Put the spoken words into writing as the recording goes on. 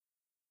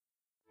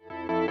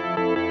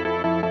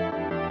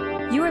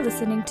You're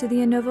listening to the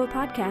Innovo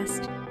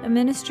Podcast, a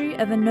ministry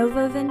of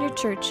Innovo Vineyard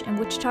Church in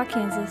Wichita,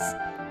 Kansas.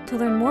 To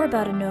learn more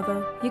about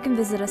Innovo, you can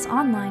visit us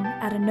online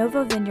at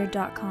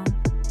innovovineyard.com.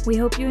 We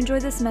hope you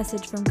enjoy this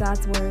message from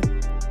God's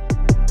Word.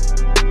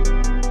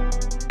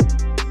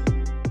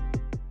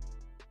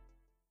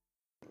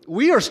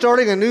 We are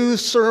starting a new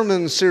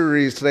sermon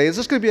series today. Is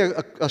this going to be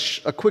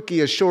a quickie,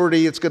 a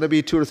shorty? It's going to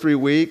be 2 or 3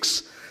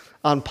 weeks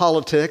on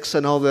politics. I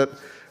know that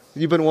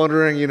you've been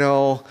wondering, when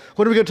are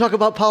we going to talk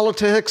about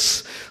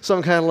politics? So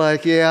I'm kind of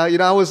like,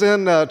 I was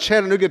in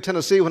Chattanooga,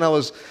 Tennessee when I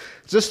was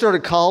just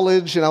started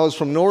college, and I was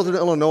from northern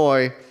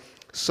Illinois.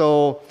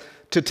 So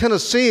to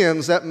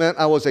Tennesseans, that meant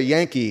I was a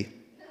Yankee.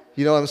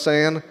 You know what I'm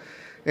saying?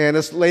 And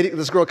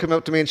this girl came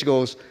up to me and she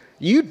goes,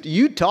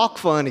 You talk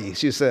funny,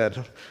 she said.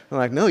 I'm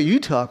like, no, you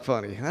talk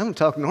funny. I don't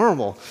talk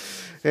normal.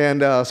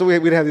 And so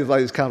we'd have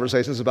these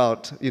conversations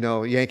about,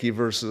 Yankee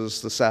versus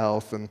the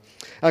South. And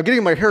I'm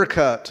getting my hair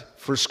cut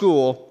for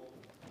school,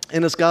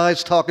 and this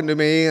guy's talking to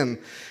me and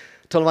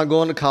telling him I'm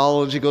going to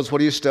college. He goes,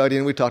 what are you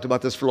studying? We talked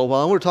about this for a little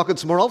while. And we're talking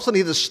some more. All of a sudden,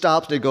 he just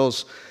stops and he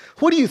goes,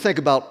 what do you think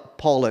about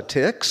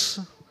politics?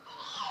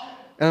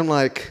 And I'm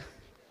like,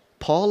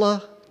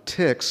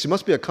 politics? She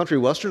must be a country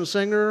western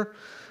singer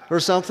or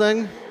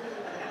something.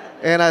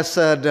 And I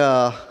said,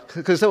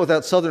 because that with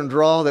that southern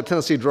drawl, that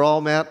Tennessee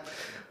drawl, Matt,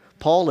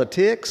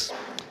 politics.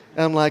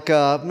 And I'm like,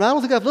 I don't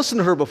think I've listened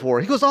to her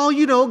before. He goes,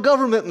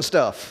 government and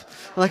stuff.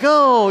 I'm like,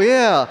 oh,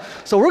 yeah.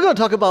 So we're going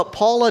to talk about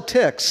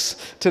politics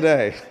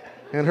today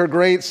and her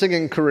great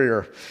singing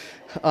career.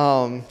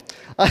 I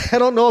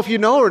don't know if you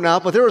know or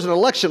not, but there was an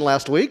election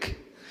last week.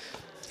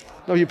 I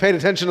don't know if you paid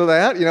attention to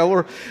that.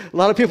 A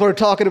lot of people are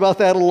talking about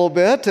that a little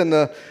bit, and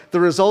the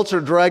results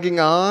are dragging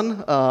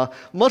on.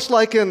 Much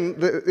like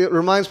it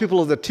reminds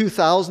people of the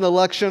 2000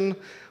 election,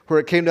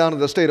 where it came down to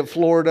the state of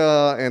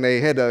Florida, and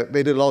they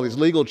did all these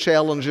legal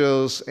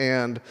challenges,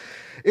 and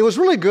it was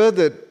really good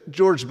that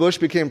George Bush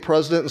became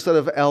president instead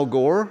of Al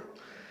Gore,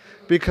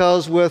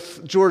 because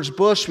with George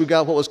Bush, we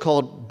got what was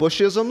called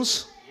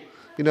Bushisms.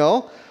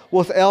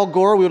 With Al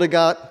Gore, we would have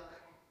got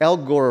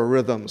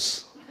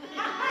algorithms.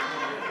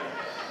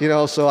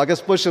 So I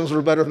guess Bushisms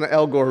were better than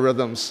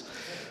algorithms.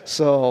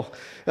 So,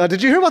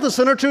 did you hear about the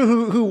senator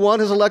who won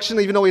his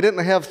election even though he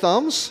didn't have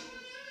thumbs?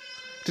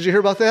 Did you hear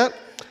about that?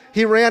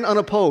 He ran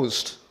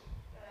unopposed.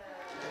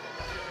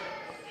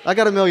 I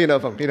got a million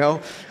of them,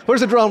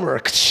 Where's the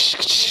drummer?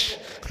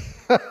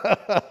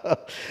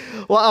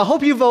 Well, I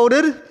hope you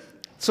voted.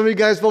 Some of you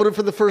guys voted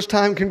for the first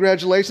time.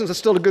 Congratulations. It's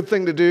still a good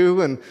thing to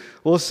do, and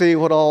we'll see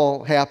what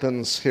all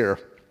happens here.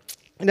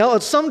 Now,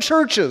 at some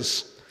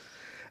churches,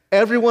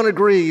 everyone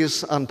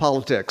agrees on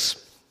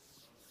politics.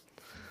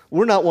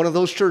 We're not one of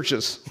those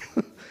churches.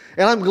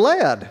 And I'm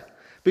glad,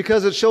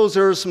 because it shows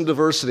there's some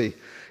diversity.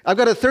 I've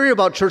got a theory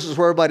about churches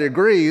where everybody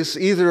agrees.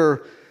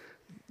 Either,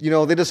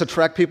 they just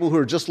attract people who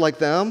are just like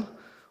them,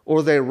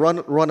 or they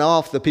run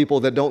off the people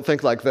that don't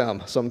think like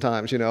them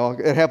sometimes,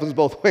 It happens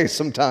both ways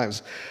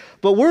sometimes.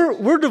 But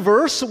we're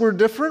diverse, we're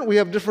different, we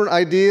have different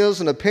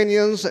ideas and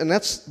opinions, and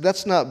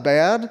that's not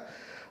bad.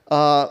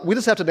 We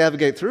just have to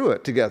navigate through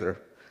it together.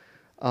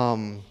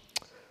 And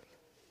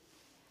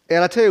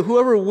I tell you,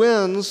 whoever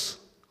wins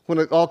when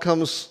it all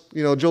comes,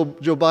 Joe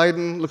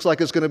Biden, looks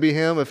like it's going to be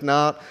him. If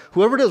not,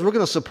 whoever it is, we're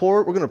going to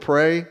support, we're going to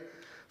pray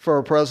for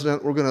our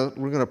president, we're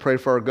going to pray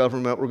for our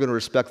government, we're going to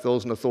respect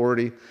those in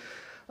authority.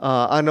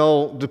 I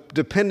know,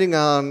 depending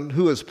on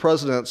who is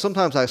president,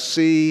 sometimes I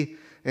see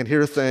and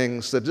hear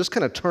things that just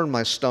kind of turn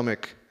my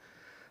stomach,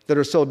 that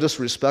are so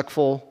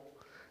disrespectful,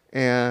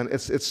 and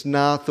it's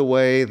not the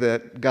way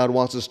that God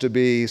wants us to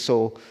be.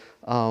 So,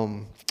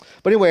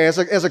 but anyway, as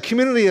a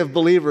community of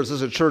believers,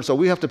 as a church, so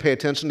we have to pay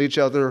attention to each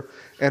other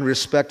and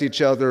respect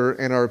each other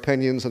and our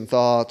opinions and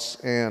thoughts,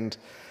 and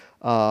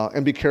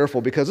be careful,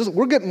 because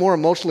we're getting more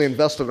emotionally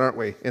invested, aren't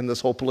we, in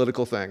this whole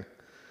political thing?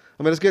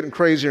 I mean, it's getting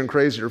crazier and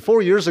crazier.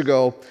 4 years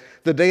ago,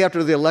 the day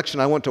after the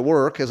election, I went to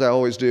work, as I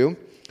always do,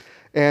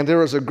 and there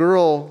was a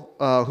girl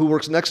who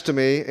works next to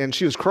me, and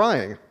she was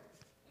crying.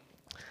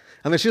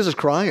 I mean, she was just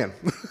crying.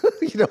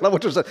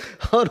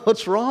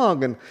 What's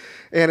wrong?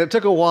 And it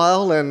took a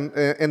while, and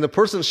the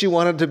person she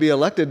wanted to be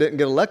elected didn't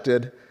get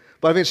elected.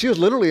 But I mean, she was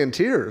literally in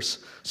tears.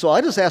 So I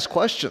just asked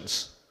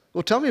questions.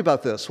 Well, tell me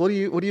about this. What do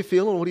you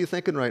feel, and what are you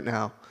thinking right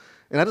now?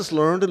 And I just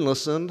learned and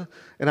listened,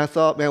 and I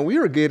thought, man, we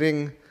are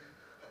getting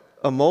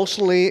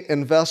emotionally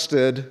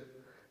invested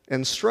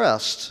and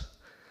stressed.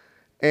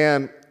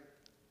 And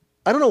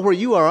I don't know where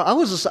you are. I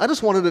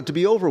just wanted it to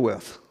be over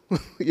with.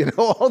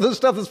 All this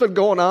stuff that's been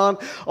going on,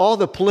 all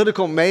the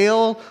political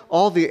mail,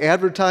 all the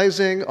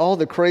advertising, all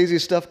the crazy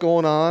stuff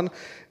going on,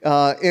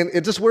 and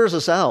it just wears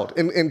us out.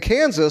 In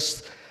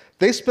Kansas,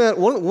 they spent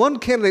one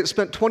candidate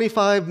spent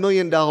 $25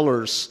 million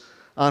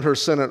on her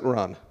Senate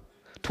run.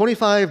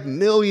 $25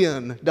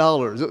 million.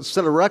 It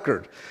set a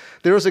record.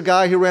 There was a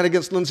guy who ran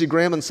against Lindsey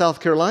Graham in South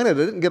Carolina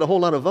that didn't get a whole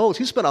lot of votes.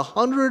 He spent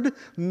 $100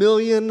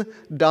 million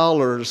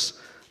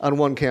on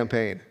one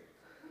campaign.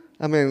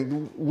 I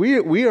mean,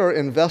 we are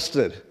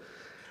invested.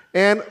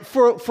 And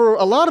for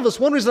a lot of us,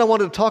 one reason I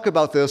wanted to talk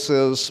about this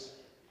is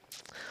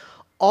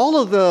all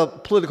of the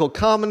political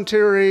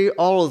commentary,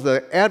 all of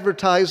the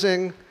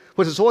advertising,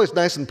 which is always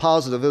nice and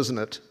positive, isn't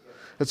it?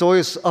 It's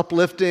always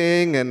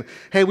uplifting and,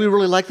 hey, we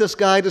really like this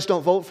guy, just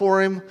don't vote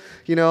for him.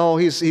 You know,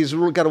 he's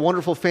really got a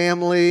wonderful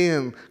family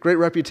and great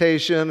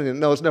reputation. And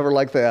no, it's never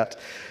like that.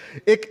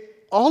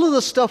 All of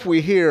the stuff we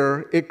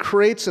hear, it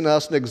creates in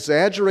us an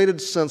exaggerated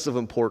sense of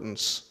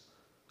importance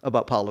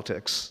about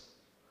politics.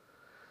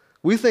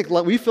 We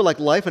feel like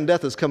life and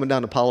death is coming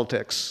down to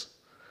politics.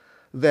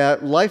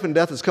 That life and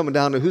death is coming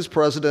down to who's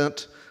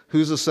president,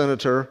 who's a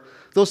senator.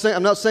 Those things,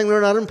 I'm not saying they're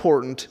not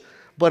important,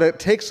 but it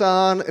takes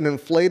on an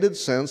inflated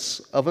sense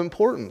of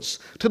importance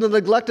to the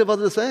neglect of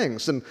other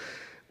things. And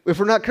if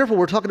we're not careful,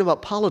 we're talking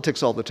about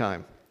politics all the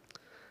time,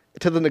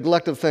 to the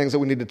neglect of things that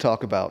we need to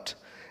talk about.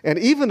 And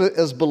even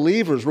as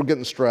believers, we're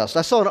getting stressed.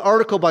 I saw an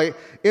article by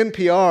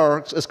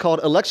NPR. It's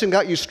called "Election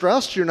Got You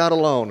Stressed? You're Not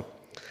Alone."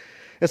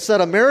 It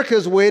said, America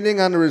is waiting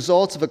on the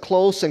results of a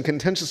close and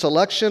contentious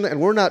election, and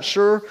we're not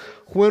sure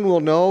when we'll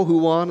know who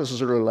won. This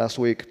was early last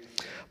week.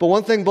 But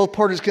one thing both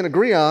parties can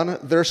agree on,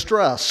 they're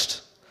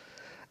stressed.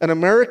 An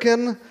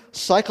American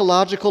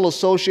Psychological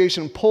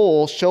Association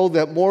poll showed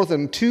that more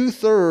than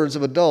 2/3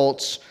 of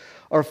adults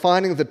are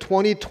finding the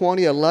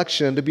 2020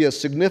 election to be a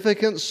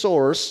significant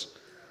source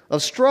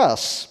of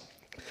stress.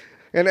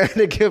 And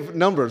to give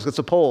numbers, it's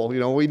a poll.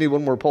 You know, we need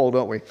one more poll,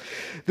 don't we?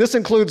 This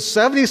includes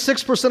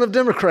 76% of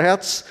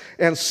Democrats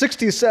and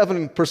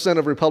 67%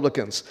 of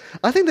Republicans.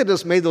 I think they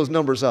just made those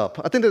numbers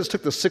up. I think they just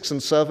took the 6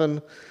 and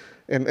 7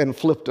 and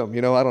flipped them.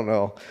 You know, I don't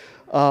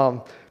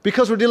know.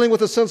 Because we're dealing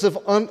with a sense of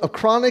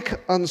chronic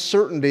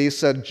uncertainty,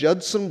 said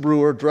Judson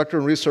Brewer, Director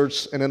of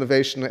Research and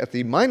Innovation at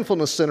the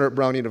Mindfulness Center at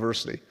Brown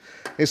University.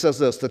 He says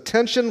this: the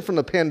tension from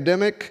the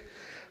pandemic,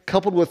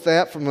 coupled with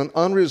that from an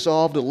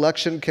unresolved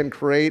election, can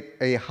create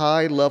a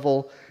high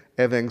level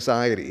of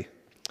anxiety.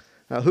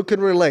 Now, who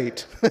can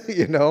relate?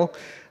 You know,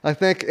 I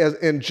think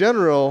in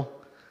general,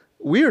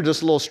 we are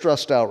just a little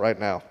stressed out right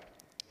now.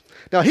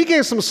 Now, he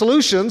gave some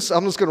solutions.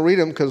 I'm just going to read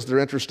them because they're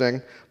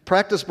interesting.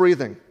 Practice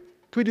breathing.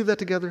 Can we do that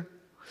together?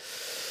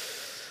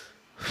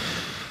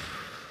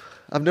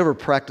 I've never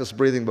practiced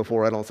breathing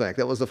before, I don't think.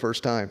 That was the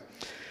first time.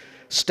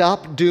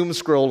 Stop doom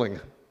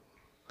scrolling.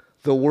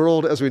 The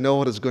world as we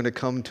know it is going to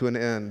come to an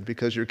end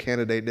because your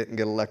candidate didn't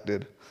get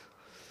elected.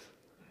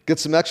 Get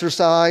some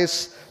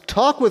exercise.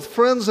 Talk with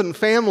friends and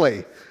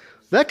family.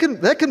 That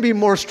can be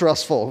more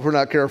stressful if we're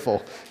not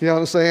careful. You know what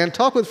I'm saying?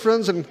 Talk with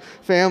friends and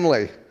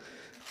family.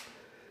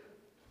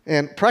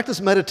 And practice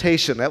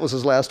meditation. That was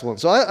his last one.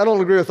 So I don't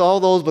agree with all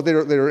those, but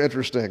they're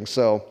interesting.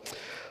 So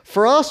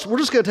for us, we're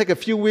just going to take a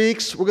few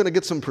weeks. We're going to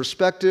get some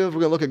perspective. We're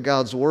going to look at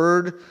God's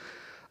Word.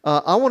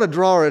 I want to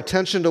draw our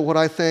attention to what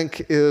I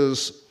think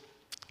is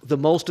the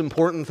most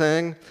important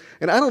thing.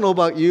 And I don't know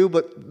about you,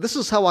 but this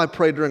is how I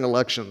pray during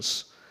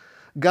elections.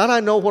 God, I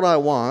know what I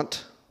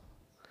want,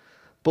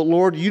 but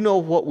Lord, you know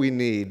what we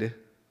need.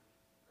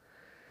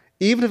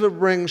 Even if it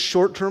brings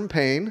short-term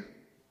pain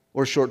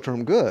or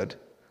short-term good.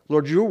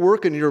 Lord, your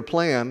work and your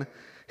plan.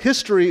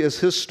 History is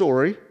his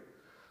story.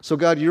 So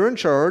God, you're in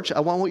charge.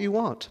 I want what you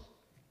want.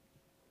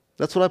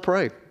 That's what I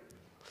pray.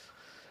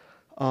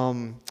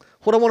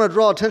 What I want to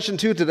draw attention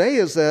to today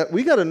is that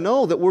we got to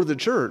know that we're the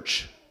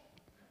church.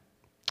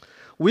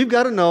 We've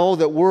got to know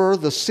that we're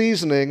the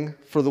seasoning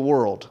for the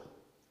world.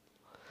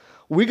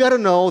 We got to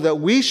know that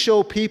we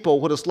show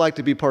people what it's like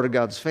to be part of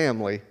God's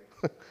family,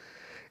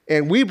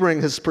 and we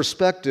bring his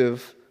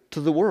perspective to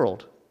the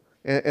world.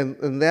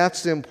 And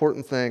that's the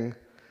important thing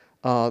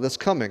that's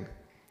coming.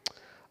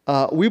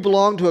 We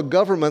belong to a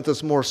government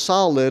that's more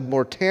solid,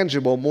 more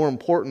tangible, more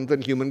important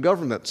than human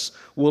governments.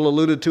 Will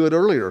alluded to it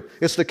earlier.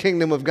 It's the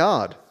kingdom of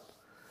God.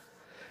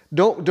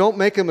 Don't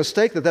make a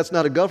mistake that that's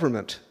not a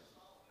government.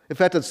 In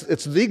fact,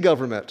 it's the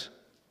government.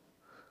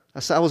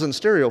 I was in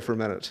stereo for a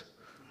minute.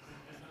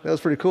 That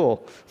was pretty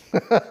cool.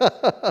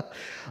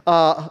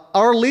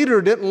 Our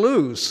leader didn't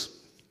lose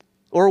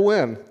or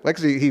win.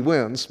 Actually, he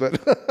wins,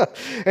 but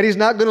and he's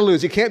not going to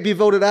lose. He can't be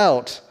voted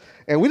out.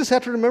 And we just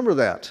have to remember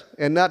that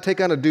and not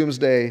take on a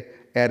doomsday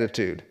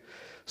attitude.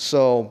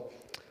 So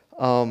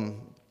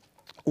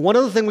one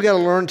other thing we got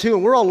to learn too,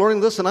 and we're all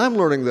learning this and I'm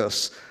learning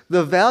this,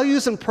 the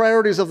values and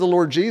priorities of the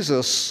Lord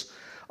Jesus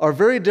are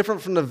very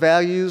different from the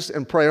values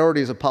and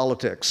priorities of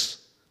politics.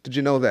 Did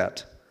you know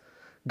that?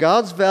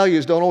 God's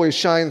values don't always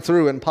shine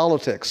through in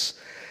politics.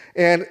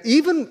 And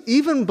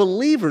even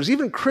believers,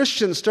 even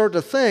Christians start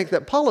to think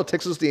that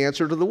politics is the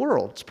answer to the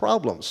world's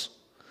problems.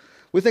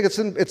 We think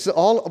it's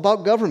all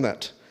about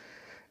government.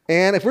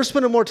 And if we're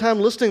spending more time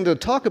listening to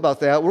talk about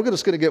that, we're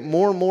just going to get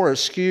more and more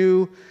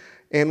askew,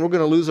 and we're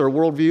going to lose our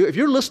worldview. If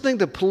you're listening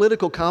to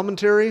political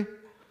commentary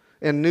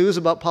and news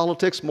about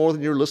politics more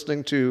than you're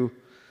listening to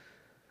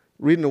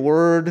reading the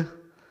Word,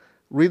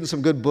 reading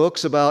some good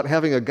books about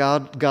having a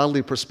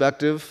godly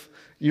perspective,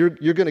 you're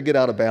going to get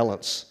out of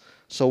balance.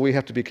 So we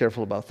have to be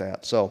careful about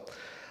that. So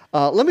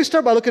let me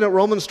start by looking at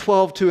Romans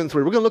 12, 2 and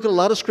 3. We're going to look at a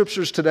lot of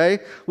scriptures today.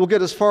 We'll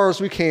get as far as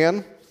we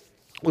can.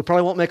 We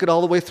probably won't make it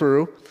all the way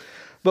through.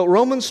 But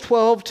Romans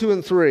 12, 2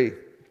 and 3.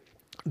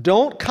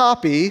 Don't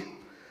copy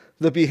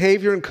the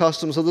behavior and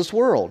customs of this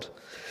world.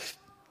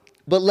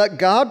 But let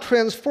God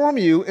transform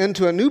you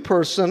into a new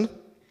person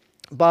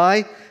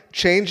by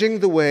changing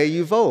the way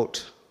you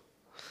vote.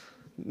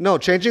 No,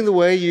 changing the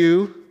way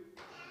you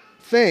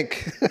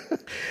think.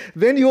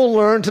 Then you'll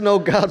learn to know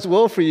God's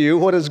will for you,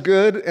 what is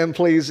good and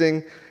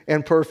pleasing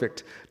and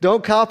perfect.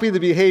 Don't copy the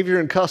behavior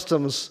and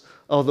customs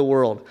of the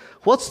world.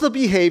 What's the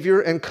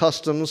behavior and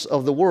customs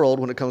of the world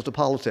when it comes to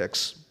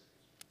politics?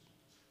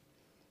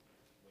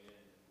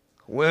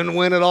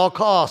 Win at all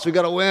costs. We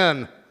got to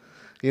win.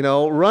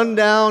 Run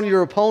down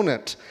your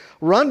opponent.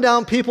 Run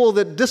down people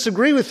that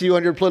disagree with you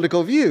on your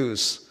political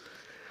views.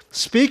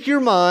 Speak your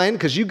mind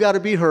because you got to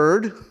be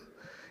heard,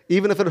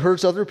 even if it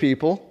hurts other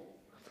people.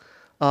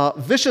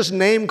 Vicious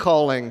name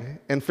calling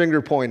and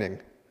finger pointing.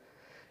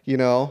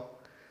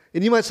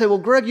 And you might say, well,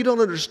 Greg, you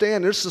don't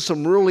understand. There's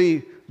some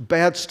really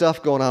bad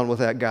stuff going on with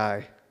that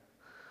guy.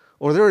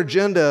 Or their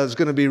agenda is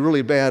going to be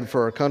really bad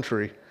for our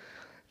country.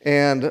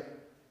 And,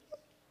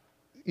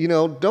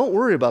 don't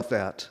worry about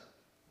that.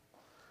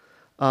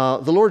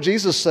 The Lord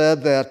Jesus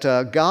said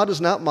that God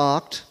is not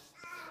mocked.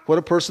 What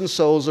a person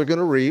sows, they're going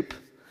to reap.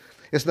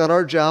 It's not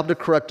our job to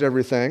correct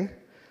everything.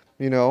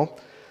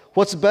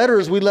 What's better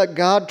is we let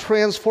God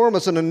transform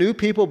us into new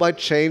people by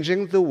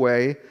changing the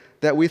way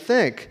that we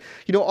think.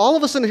 All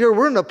of us in here,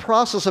 we're in the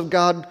process of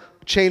God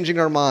changing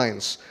our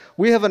minds.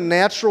 We have a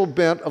natural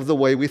bent of the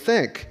way we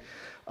think.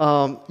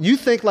 You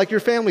think like your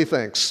family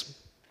thinks.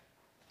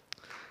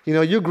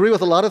 You agree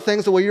with a lot of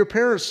things the way your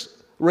parents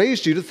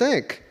raised you to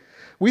think.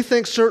 We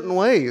think certain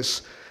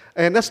ways.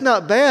 And that's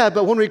not bad,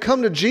 but when we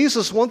come to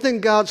Jesus, one thing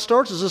God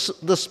starts is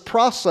this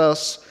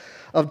process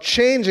of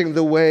changing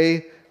the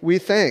way we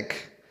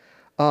think.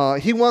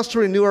 He wants to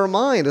renew our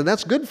mind, and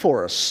that's good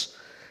for us.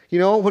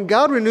 When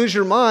God renews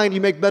your mind,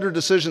 you make better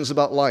decisions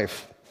about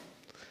life.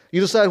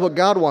 You decide what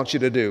God wants you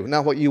to do,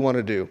 not what you want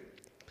to do.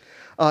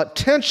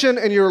 Tension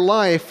in your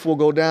life will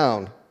go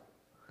down.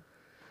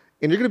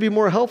 And you're going to be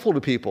more helpful to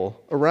people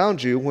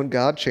around you when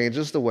God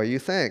changes the way you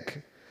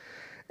think.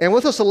 And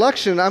with this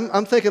election,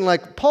 I'm thinking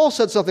like Paul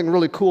said something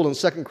really cool in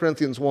 2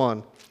 Corinthians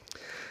 1.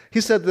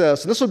 He said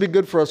this, and this will be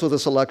good for us with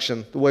this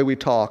election, the way we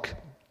talk.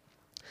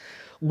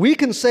 We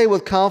can say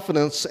with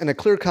confidence and a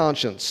clear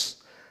conscience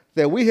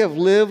that we have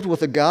lived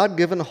with a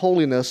God-given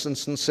holiness and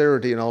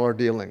sincerity in all our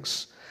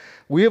dealings.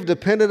 We have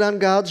depended on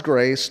God's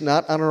grace,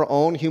 not on our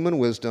own human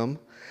wisdom,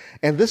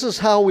 and this is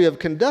how we have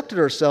conducted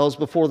ourselves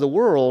before the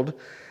world,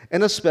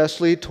 and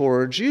especially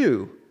towards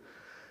you.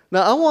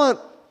 Now,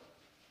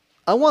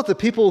 I want the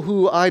people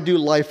who I do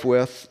life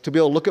with to be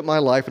able to look at my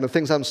life and the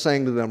things I'm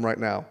saying to them right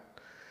now.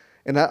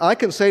 And I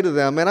can say to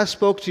them, man, I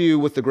spoke to you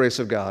with the grace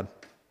of God.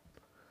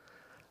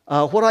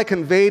 What I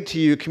conveyed to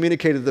you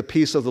communicated the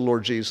peace of the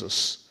Lord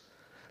Jesus.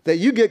 That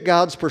you get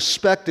God's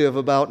perspective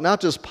about not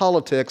just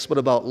politics, but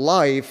about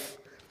life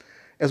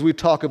as we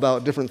talk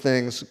about different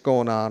things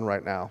going on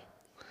right now.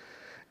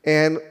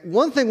 And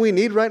one thing we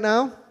need right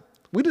now,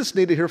 we just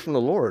need to hear from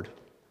the Lord,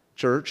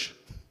 church.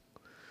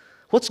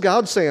 What's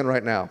God saying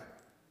right now?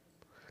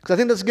 Because I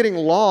think that's getting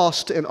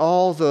lost in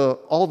all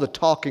the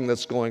talking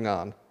that's going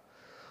on.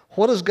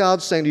 What is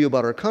God saying to you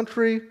about our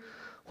country?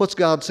 What's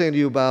God saying to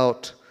you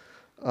about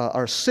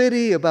our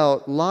city,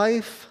 about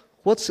life?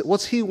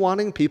 What's He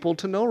wanting people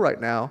to know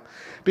right now?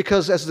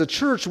 Because as the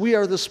church, we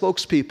are the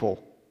spokespeople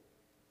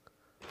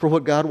for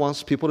what God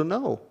wants people to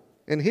know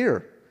and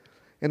hear.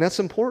 And that's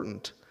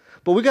important.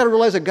 But we got to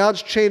realize that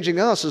God's changing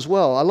us as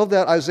well. I love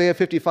that Isaiah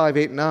 55,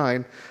 8,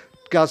 9.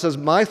 God says,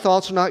 my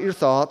thoughts are not your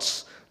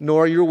thoughts,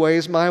 nor are your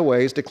ways my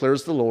ways,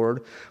 declares the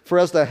Lord. For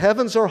as the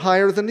heavens are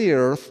higher than the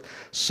earth,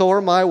 so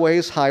are my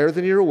ways higher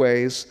than your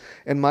ways,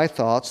 and my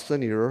thoughts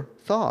than your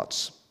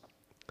thoughts.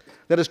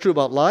 That is true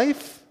about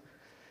life.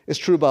 It's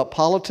true about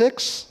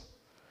politics.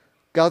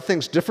 God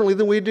thinks differently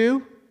than we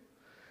do.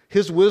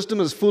 His wisdom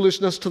is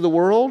foolishness to the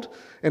world,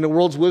 and the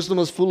world's wisdom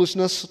is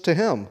foolishness to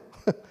Him.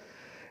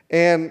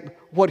 And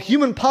what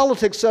human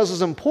politics says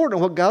is important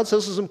and what God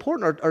says is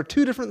important are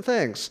two different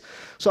things.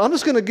 So I'm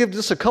just going to give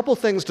just a couple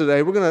things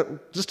today. We're going to,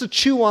 just to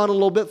chew on a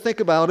little bit,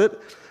 think about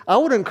it. I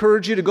would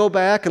encourage you to go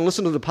back and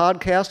listen to the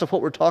podcast of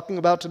what we're talking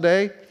about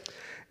today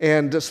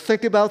and just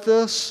think about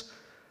this.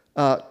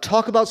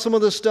 Talk about some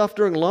of this stuff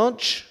during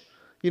lunch,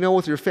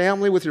 with your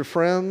family, with your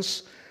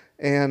friends,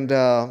 and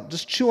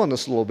just chew on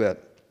this a little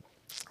bit.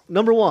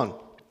 Number one,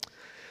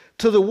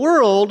 to the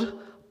world,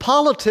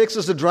 politics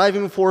is the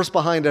driving force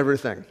behind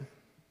everything.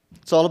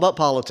 It's all about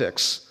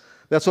politics.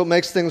 That's what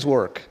makes things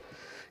work,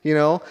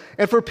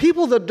 And for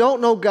people that don't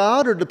know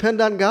God or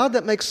depend on God,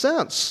 that makes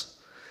sense.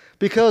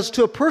 Because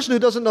to a person who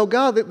doesn't know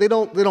God, they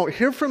don't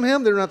hear from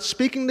Him, they're not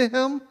speaking to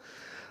Him.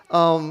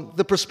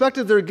 The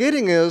perspective they're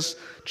getting is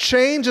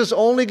change is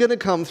only going to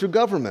come through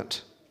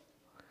government.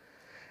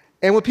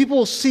 And when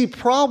people see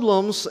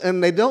problems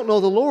and they don't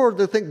know the Lord,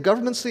 they think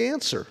government's the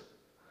answer.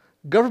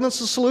 Government's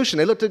the solution.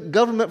 They look at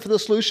government for the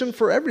solution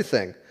for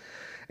everything.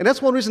 And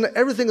that's one reason that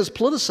everything is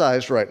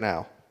politicized right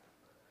now.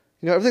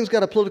 Everything's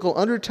got a political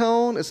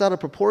undertone. It's out of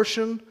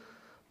proportion.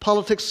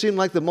 Politics seem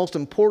like the most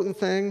important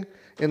thing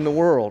in the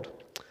world.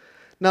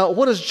 Now,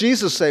 what does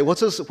Jesus say?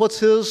 What's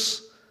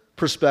his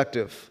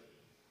perspective?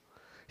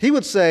 He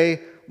would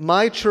say,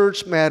 my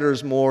church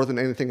matters more than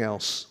anything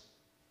else.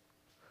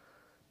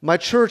 My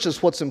church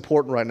is what's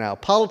important right now.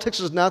 Politics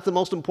is not the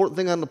most important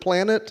thing on the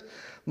planet.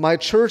 My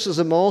church is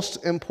the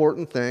most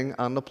important thing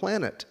on the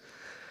planet.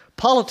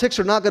 Politics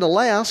are not going to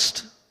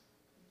last.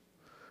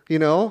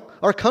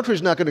 Our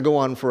country's not going to go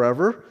on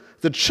forever.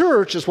 The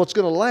church is what's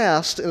going to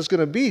last and is going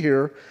to be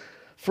here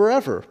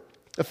forever.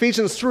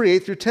 Ephesians 3,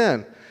 8 through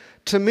 10.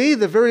 To me,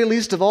 the very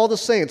least of all the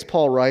saints,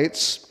 Paul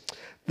writes,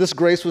 this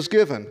grace was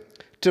given,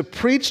 to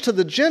preach to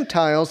the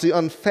Gentiles the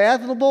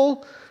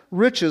unfathomable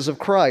riches of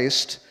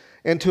Christ,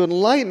 and to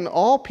enlighten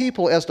all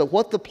people as to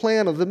what the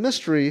plan of the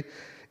mystery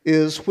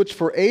is, which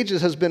for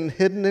ages has been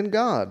hidden in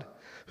God,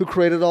 who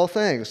created all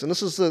things. And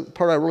this is the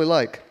part I really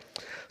like.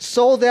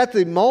 So that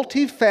the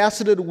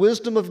multifaceted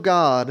wisdom of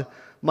God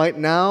might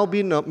now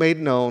be made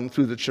known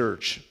through the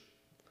church,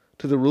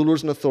 to the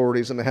rulers and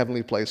authorities in the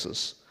heavenly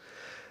places.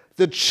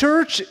 The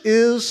church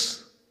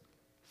is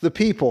the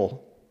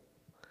people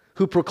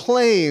who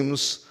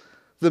proclaims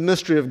the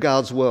mystery of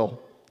God's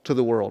will to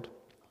the world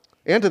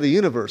and to the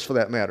universe, for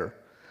that matter.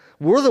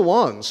 We're the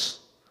ones.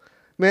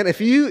 Man,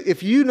 if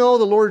you know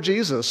the Lord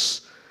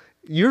Jesus,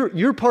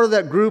 you're part of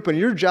that group, and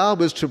your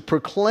job is to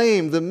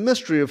proclaim the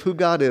mystery of who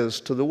God is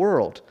to the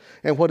world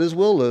and what His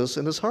will is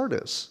and His heart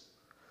is.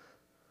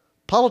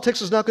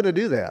 Politics is not going to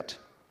do that.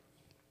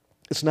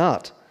 It's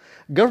not.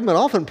 Government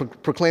often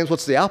proclaims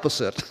what's the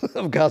opposite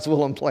of God's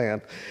will and plan.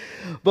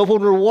 But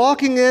when we're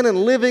walking in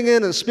and living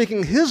in and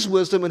speaking His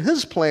wisdom and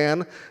His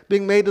plan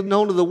being made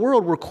known to the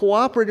world, we're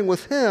cooperating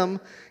with Him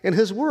in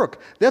His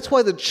work. That's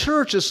why the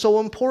church is so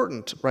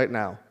important right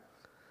now.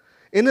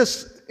 In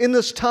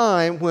this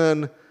time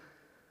when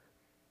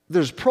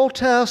there's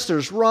protests,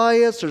 there's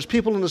riots, there's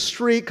people in the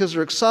street because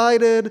they're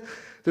excited,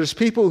 there's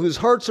people whose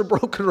hearts are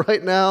broken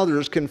right now,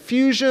 there's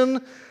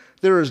confusion,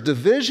 there is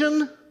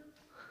division,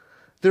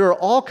 there are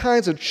all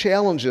kinds of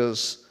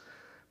challenges.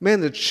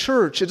 Man, the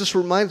church, it just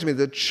reminds me,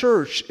 the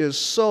church is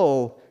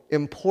so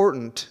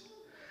important.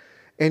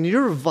 And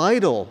you're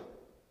vital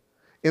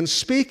in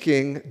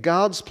speaking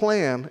God's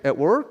plan at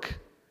work,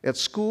 at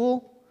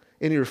school,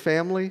 in your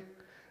family,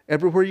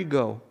 everywhere you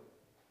go.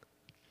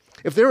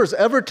 If there was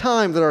ever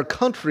time that our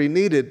country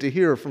needed to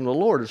hear from the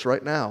Lord, it's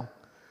right now.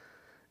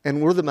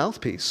 And we're the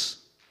mouthpiece.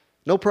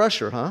 No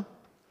pressure, huh?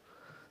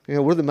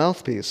 We're the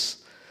mouthpiece.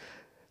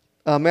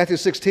 Matthew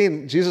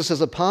 16, Jesus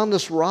says, upon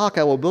this rock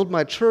I will build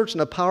my church,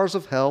 and the powers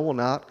of hell will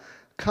not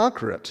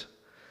conquer it.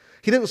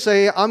 He didn't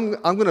say, I'm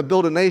going to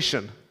build a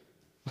nation.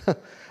 I'm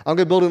going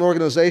to build an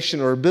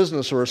organization or a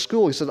business or a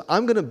school. He said,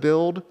 I'm going to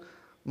build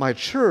my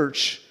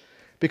church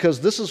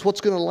because this is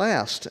what's going to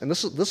last. And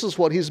this is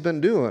what He's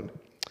been doing.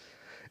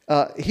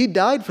 He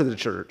died for the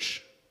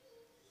church.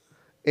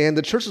 And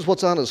the church is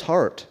what's on His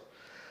heart.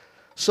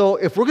 So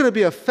if we're going to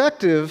be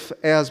effective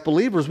as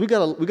believers, we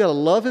got to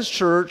love His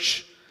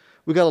church.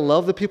 We got to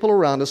love the people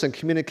around us and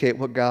communicate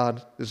what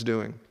God is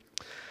doing.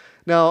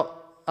 Now,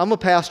 I'm a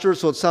pastor,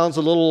 so it sounds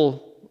a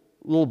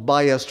little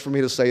biased for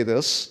me to say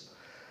this,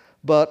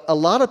 but a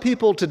lot of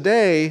people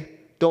today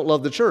don't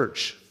love the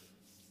church.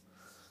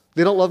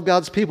 They don't love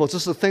God's people. It's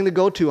just a thing to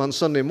go to on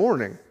Sunday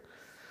morning.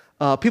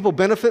 People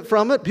benefit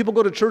from it. People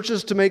go to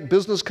churches to make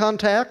business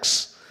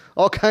contacts.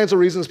 All kinds of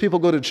reasons people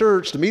go to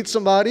church, to meet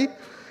somebody,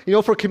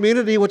 for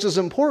community, which is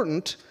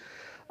important.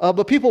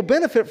 But people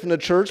benefit from the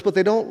church, but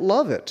they don't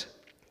love it.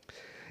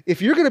 If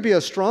you're going to be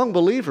a strong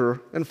believer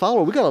and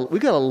follower, we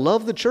got to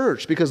love the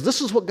church, because this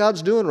is what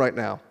God's doing right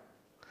now.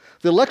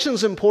 The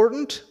election's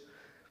important.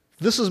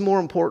 This is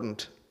more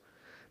important,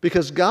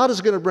 because God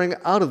is going to bring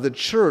out of the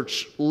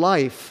church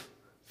life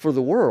for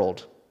the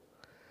world.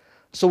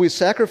 So we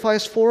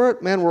sacrifice for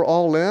it. Man, we're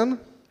all in.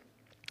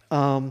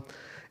 And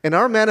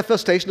our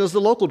manifestation is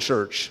the local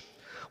church.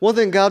 One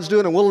thing God's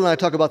doing, and Will and I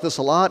talk about this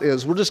a lot,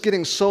 is I'm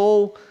getting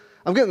so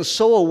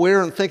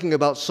aware and thinking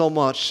about so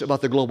much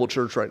about the global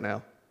church right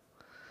now.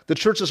 The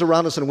churches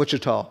around us in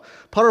Wichita.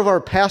 Part of our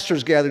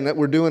pastors' gathering that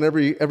we're doing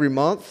every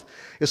month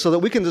is so that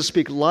we can just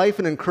speak life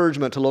and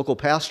encouragement to local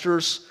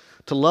pastors,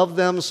 to love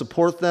them,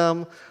 support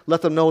them,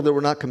 let them know that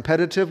we're not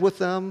competitive with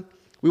them.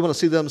 We want to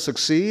see them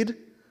succeed.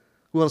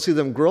 We want to see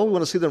them grow. We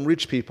want to see them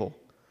reach people.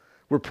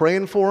 We're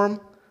praying for them.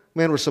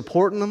 Man, we're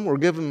supporting them. We're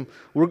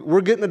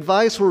getting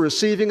advice. We're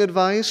receiving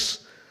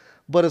advice.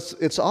 But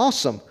it's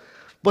awesome.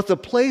 But the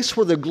place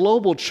where the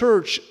global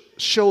church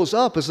shows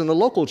up is in the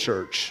local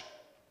church.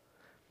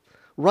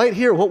 Right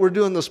here, what we're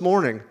doing this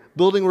morning,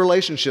 building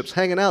relationships,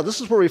 hanging out, this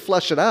is where we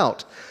flesh it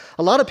out.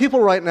 A lot of people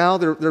right now,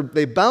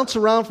 they bounce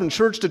around from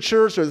church to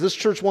church, or this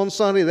church one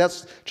Sunday,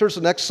 that's church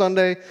the next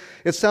Sunday.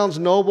 It sounds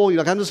noble. You're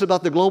like, I'm just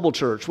about the global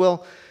church.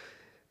 Well,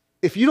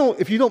 if you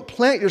don't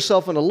plant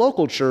yourself in a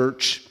local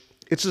church,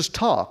 it's just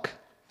talk.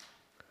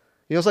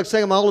 It's like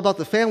saying I'm all about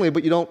the family,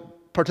 but you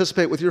don't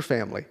participate with your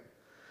family.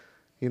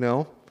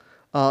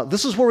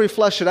 This is where we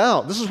flesh it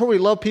out. This is where we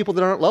love people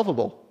that aren't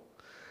lovable.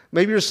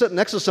 Maybe you're sitting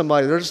next to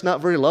somebody, they're just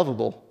not very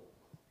lovable.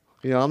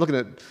 I'm looking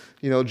at,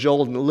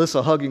 Joel and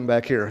Alyssa hugging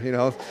back here,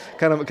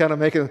 kind of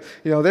making,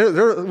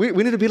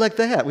 we need to be like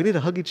that. We need to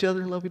hug each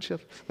other and love each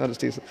other. Not just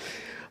teasing.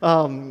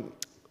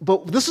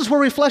 But this is where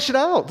we flesh it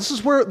out. This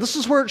is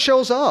where it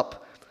shows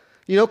up.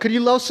 Could you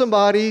love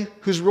somebody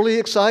who's really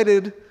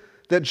excited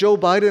that Joe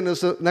Biden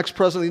is the next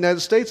president of the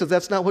United States if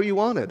that's not what you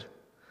wanted?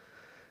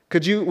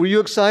 Were you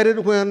excited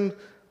when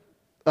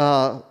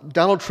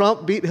Donald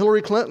Trump beat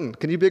Hillary Clinton?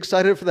 Can you be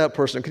excited for that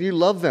person? Can you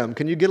love them?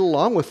 Can you get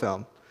along with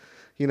them?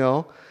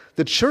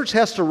 The church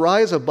has to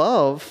rise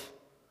above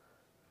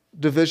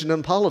division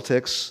in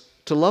politics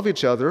to love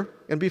each other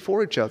and be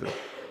for each other,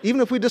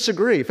 even if we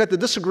disagree. In fact, the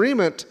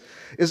disagreement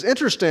is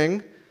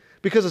interesting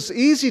because it's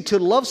easy to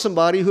love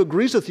somebody who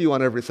agrees with you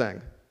on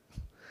everything.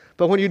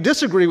 But when you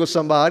disagree with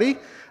somebody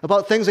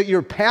about things that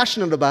you're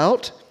passionate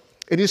about,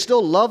 and you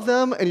still love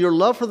them, and your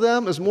love for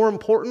them is more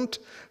important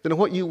than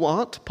what you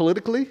want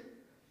politically,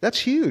 that's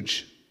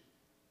huge.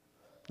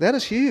 That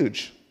is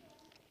huge.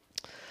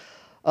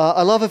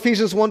 I love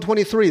Ephesians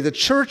 1:23. The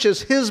church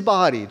is his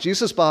body,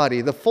 Jesus'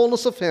 body, the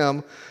fullness of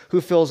him who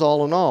fills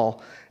all in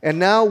all. And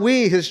now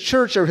we, his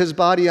church, are his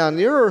body on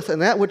the earth,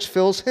 and that which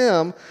fills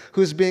him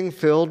who's being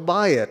filled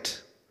by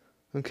it.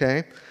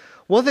 Okay?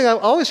 One thing I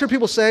always hear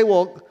people say,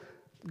 well,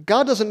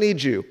 God doesn't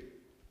need you.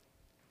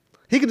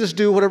 He can just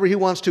do whatever he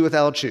wants to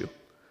without you.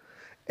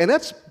 And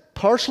that's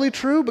partially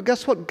true, but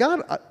guess what?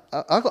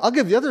 I'll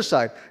give the other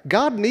side.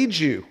 God needs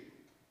you.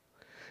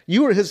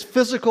 You are his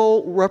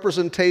physical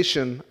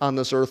representation on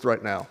this earth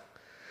right now.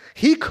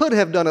 He could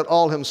have done it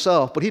all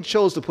himself, but he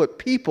chose to put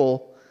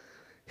people,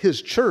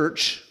 his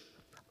church,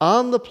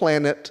 on the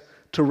planet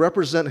to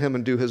represent him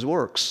and do his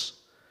works.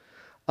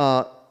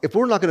 If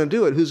we're not going to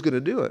do it, who's going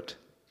to do it?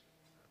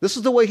 This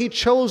is the way he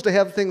chose to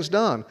have things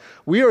done.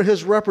 We are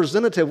his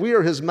representative. We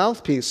are his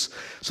mouthpiece.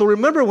 So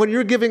remember, when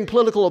you're giving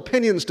political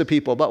opinions to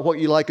people about what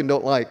you like and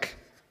don't like,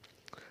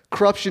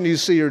 corruption you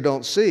see or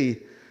don't see,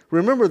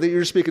 remember that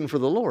you're speaking for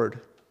the Lord.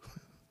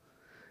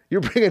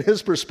 You're bringing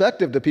his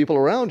perspective to people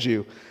around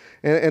you.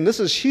 And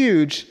this is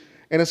huge,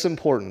 and it's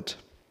important.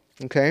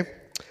 Okay?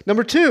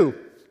 Number 2,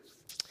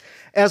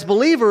 as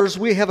believers,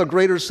 we have a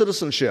greater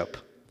citizenship.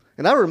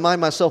 And I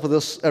remind myself of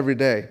this every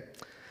day.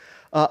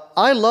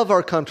 I love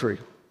our country.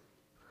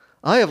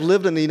 I have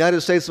lived in the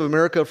United States of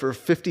America for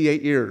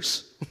 58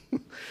 years.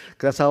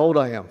 That's how old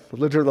I am. I've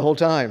lived here the whole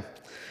time.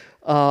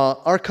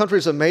 Our country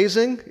is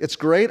amazing. It's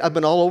great. I've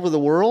been all over the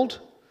world.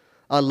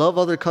 I love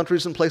other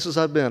countries and places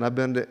I've been. I've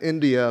been to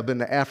India, I've been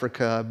to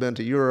Africa, I've been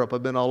to Europe,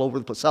 I've been all over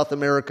the place. South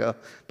America,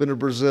 been to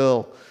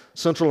Brazil,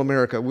 Central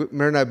America.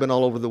 Mary and I have been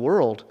all over the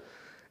world.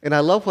 And I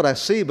love what I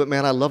see, but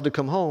man, I love to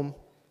come home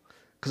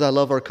because I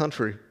love our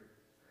country.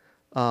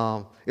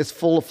 It's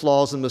full of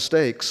flaws and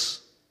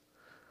mistakes,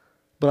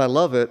 but I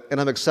love it, and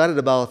I'm excited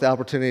about the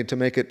opportunity to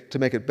make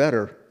it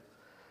better.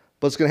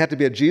 But it's going to have to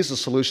be a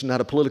Jesus solution,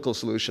 not a political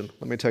solution.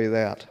 Let me tell you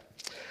that.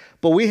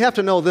 But we have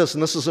to know this,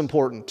 and this is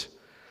important.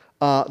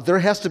 There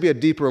has to be a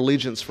deeper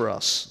allegiance for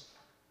us.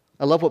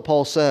 I love what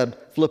Paul said,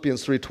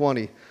 Philippians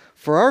 3:20.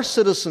 For our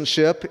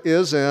citizenship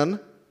is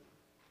in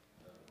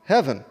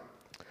heaven,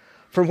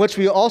 from which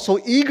we also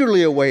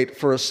eagerly await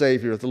for a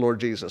Savior, the Lord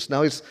Jesus.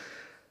 Now he's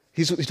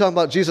talking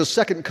about Jesus'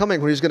 second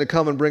coming, when he's going to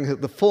come and bring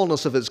the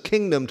fullness of his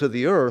kingdom to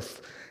the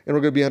earth, and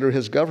we're going to be under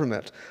his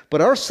government.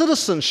 But our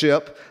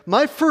citizenship,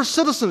 my first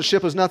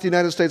citizenship is not the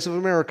United States of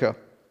America.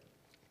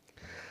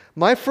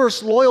 My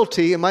first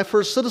loyalty and my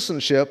first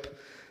citizenship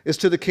is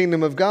to the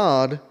kingdom of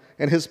God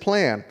and his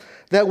plan.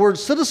 That word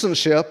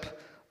citizenship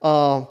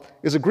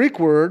is a Greek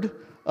word,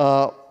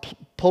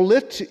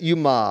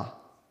 politeuma.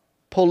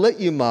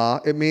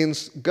 Politeuma, it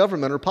means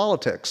government or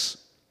politics.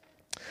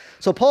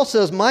 So Paul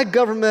says, my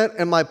government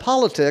and my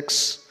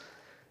politics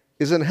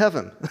is in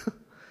heaven.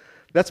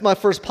 That's my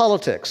first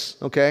politics,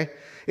 okay?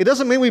 It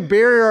doesn't mean we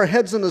bury our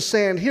heads in the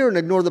sand here and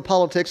ignore the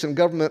politics and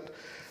government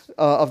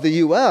of the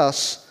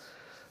U.S.,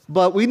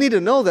 but we need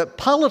to know that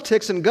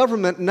politics and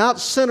government not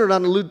centered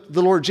on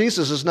the Lord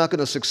Jesus is not going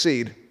to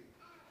succeed.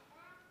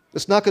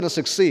 It's not going to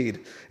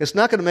succeed. It's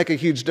not going to make a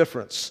huge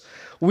difference.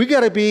 We got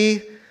to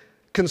be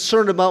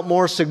concerned about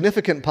more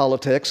significant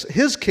politics,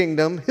 his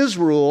kingdom, his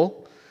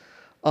rule.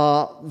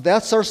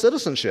 That's our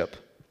citizenship.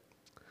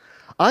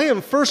 I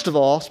am, first of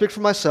all, speak for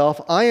myself,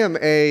 I am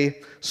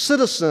a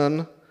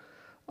citizen,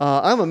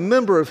 I'm a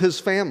member of his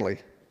family,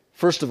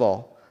 first of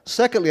all.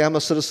 Secondly, I'm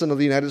a citizen of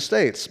the United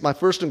States. My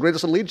first and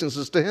greatest allegiance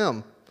is to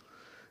him.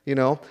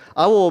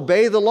 I will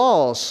obey the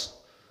laws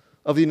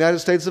of the United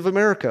States of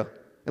America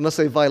unless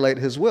they violate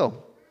his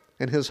will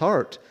and his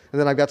heart. And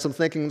then I've got some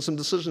thinking and some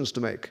decisions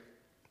to make.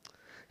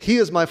 He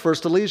is my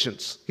first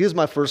allegiance. He is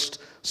my first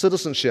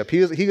citizenship. He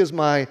is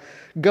my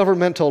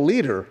governmental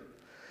leader.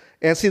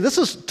 And see, this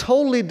is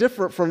totally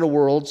different from the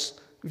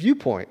world's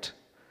viewpoint.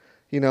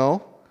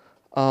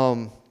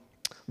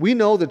 We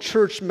know the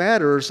church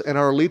matters, and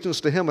our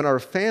allegiance to him and our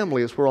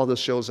family is where all this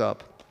shows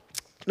up.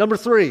 Number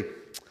 3,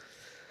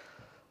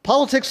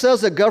 politics says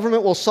that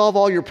government will solve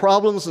all your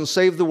problems and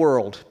save the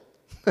world.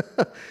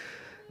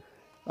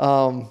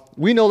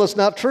 We know that's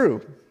not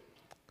true.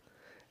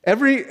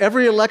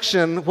 Every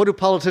election, what do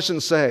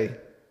politicians say?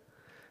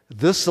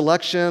 This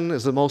election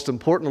is the most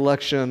important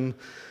election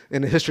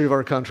in the history of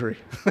our country.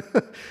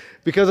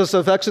 Because it's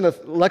an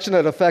election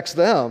that affects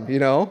them,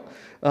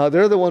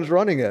 They're the ones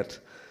running it.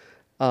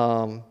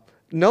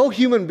 No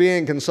human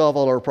being can solve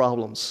all our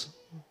problems.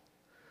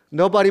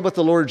 Nobody but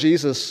the Lord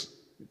Jesus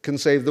can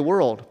save the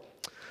world.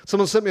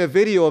 Someone sent me a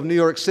video of New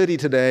York City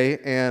today,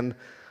 and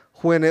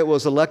when it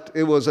was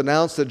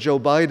announced that Joe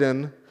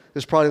Biden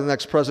is probably the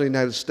next president of the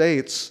United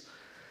States,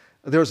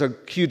 there was a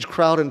huge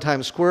crowd in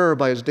Times Square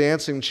by his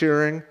dancing,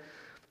 cheering.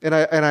 And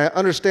I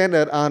understand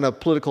that on a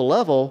political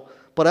level,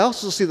 but I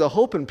also see the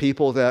hope in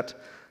people that,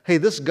 hey,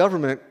 this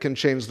government can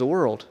change the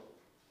world.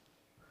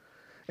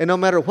 And no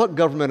matter what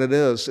government it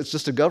is, it's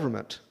just a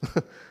government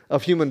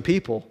of human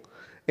people.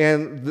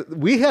 And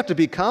we have to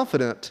be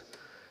confident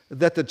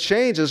that the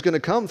change is going to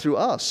come through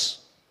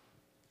us.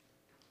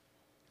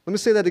 Let me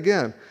say that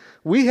again.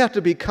 We have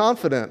to be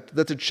confident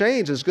that the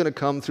change is going to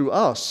come through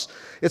us.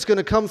 It's going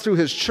to come through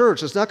His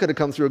church. It's not going to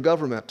come through a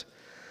government.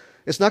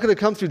 It's not going to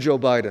come through Joe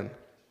Biden.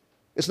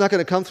 It's not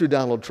going to come through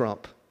Donald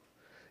Trump.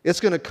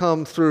 It's going to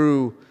come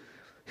through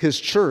His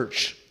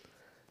church.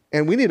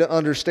 And we need to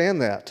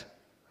understand that.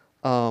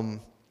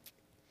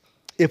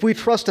 If we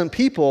trust in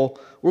people,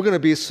 we're going to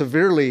be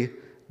severely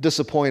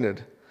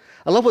disappointed.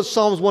 I love what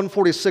Psalms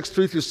 146,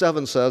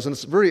 3-7 says, and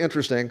it's very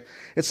interesting.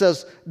 It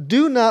says,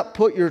 "Do not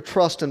put your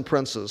trust in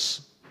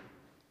princes."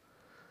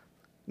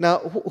 Now,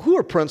 who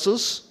are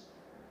princes?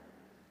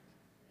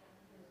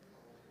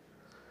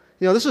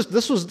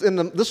 This was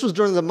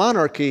during the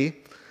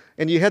monarchy,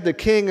 and you had the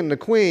king and the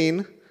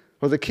queen,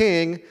 or the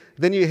king.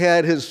 Then you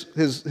had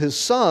his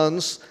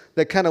sons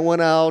that kind of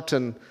went out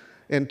and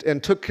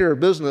took care of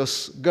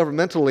business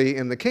governmentally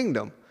in the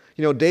kingdom.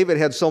 David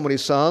had so many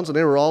sons, and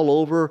they were all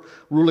over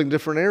ruling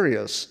different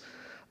areas.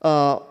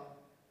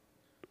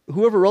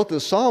 Whoever wrote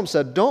this psalm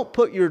said, "Don't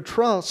put your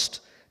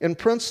trust in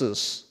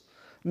princes,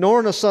 nor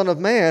in a son of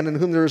man in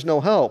whom there is no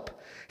help.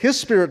 His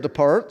spirit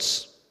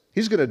departs,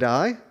 he's going to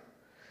die.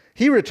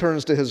 He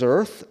returns to his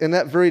earth. In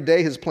that very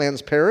day his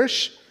plans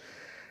perish.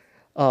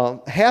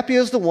 Happy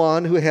is the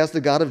one who has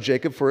the God of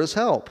Jacob for his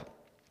help,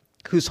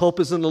 whose hope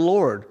is in the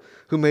Lord,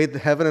 who made the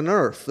heaven and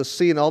earth, the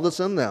sea and all that's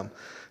in them,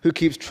 who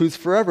keeps truth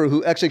forever,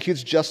 who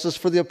executes justice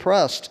for the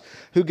oppressed,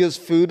 who gives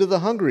food to the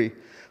hungry.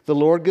 The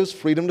Lord gives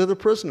freedom to the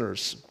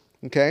prisoners."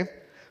 Okay?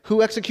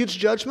 Who executes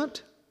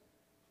judgment?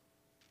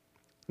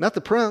 Not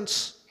the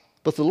prince,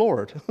 but the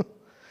Lord.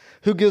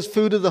 Who gives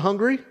food to the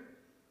hungry?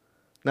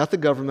 Not the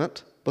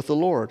government, but the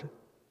Lord.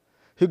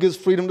 Who gives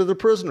freedom to the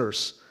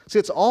prisoners? See,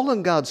 it's all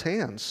in God's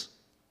hands,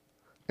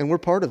 and we're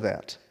part of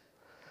that.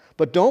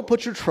 But don't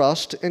put your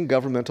trust in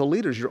governmental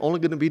leaders. You're only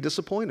going to be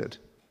disappointed.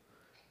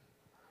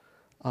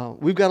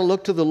 We've got to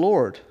look to the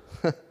Lord.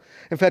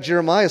 In fact,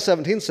 Jeremiah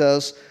 17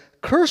 says,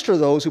 "Cursed are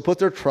those who put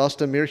their trust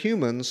in mere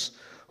humans,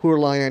 who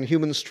rely on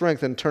human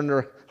strength and turn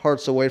their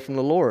hearts away from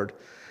the Lord.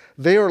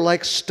 They are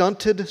like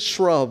stunted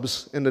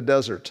shrubs in the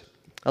desert."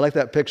 I like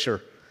that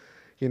picture.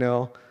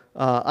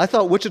 I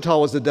thought Wichita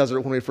was the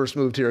desert when we first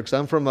moved here, because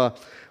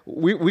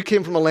we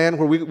came from a land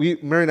where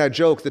Mary and I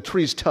joke, the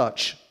trees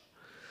touch.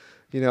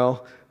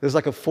 There's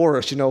like a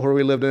forest, where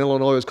we lived in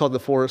Illinois. It was called the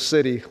Forest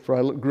City, where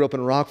I grew up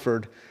in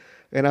Rockford.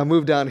 And I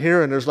moved down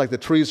here, and there's like the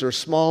trees are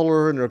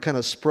smaller, and they're kind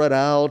of spread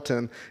out,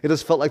 and it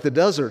just felt like the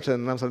desert.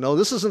 And I was like, no,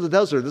 this isn't the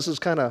desert. This is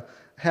kind of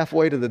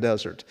halfway to the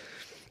desert.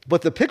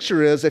 But the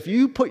picture is, if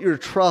you put your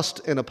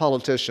trust in a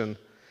politician,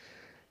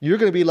 you're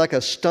going to be like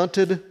a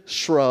stunted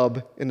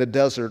shrub in the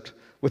desert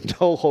with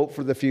no hope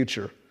for the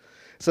future.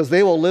 It says,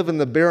 "They will live in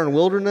the barren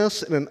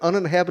wilderness in an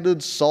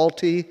uninhabited,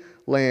 salty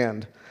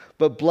land.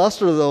 But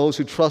blessed are those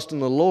who trust in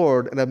the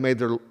Lord and have made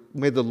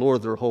the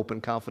Lord their hope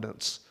and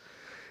confidence."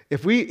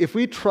 If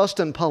we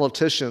trust in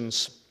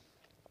politicians,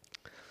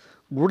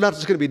 we're not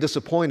just going to be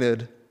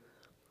disappointed,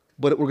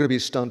 but we're going to be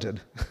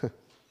stunted.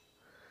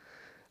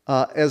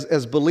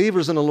 As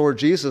believers in the Lord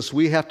Jesus,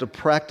 we have to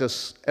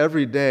practice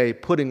every day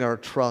putting our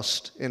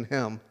trust in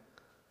Him.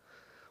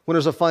 When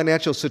there's a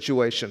financial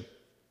situation,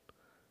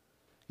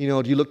 do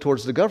you look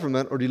towards the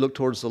government or do you look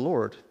towards the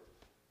Lord?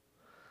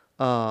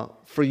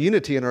 For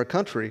unity in our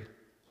country,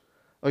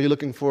 are you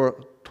looking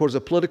towards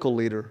a political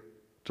leader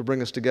to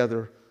bring us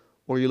together?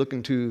 Or are you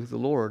looking to the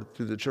Lord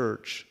through the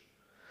church?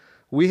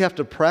 We have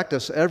to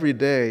practice every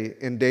day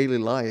in daily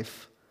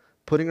life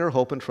putting our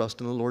hope and trust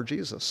in the Lord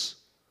Jesus.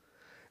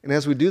 And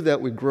as we do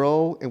that, we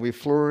grow and we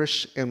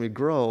flourish and we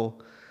grow.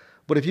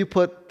 But if you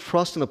put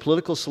trust in a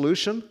political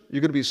solution,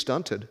 you're going to be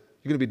stunted.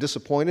 You're going to be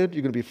disappointed.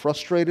 You're going to be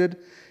frustrated.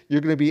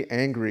 You're going to be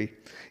angry.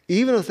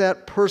 Even if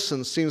that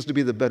person seems to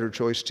be the better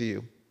choice to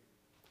you,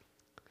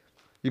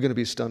 you're going to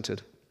be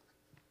stunted.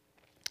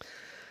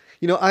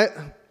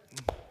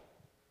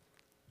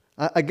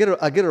 I get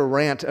a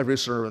rant every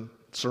sermon,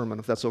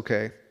 if that's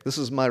okay. This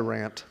is my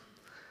rant.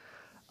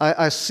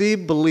 I see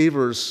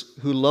believers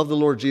who love the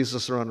Lord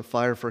Jesus and are on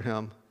fire for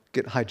Him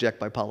get hijacked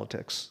by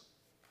politics.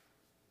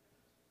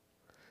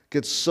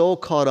 Get so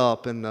caught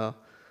up in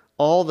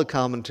all the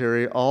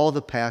commentary, all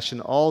the passion,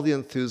 all the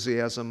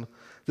enthusiasm.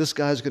 This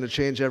guy's going to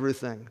change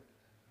everything.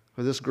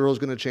 or this girl's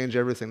going to change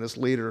everything, this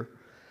leader.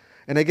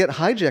 And they get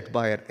hijacked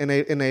by it, and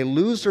they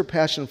lose their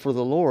passion for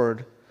the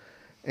Lord,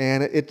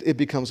 and it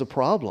becomes a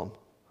problem.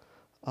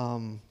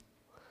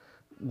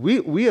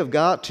 We have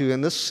got to,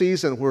 in this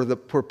season where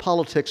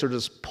politics are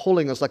just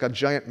pulling us like a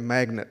giant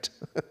magnet,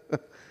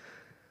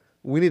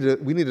 we need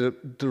to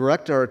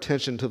direct our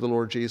attention to the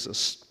Lord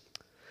Jesus.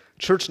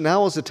 Church,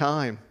 now is the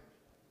time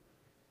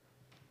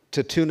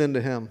to tune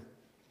into Him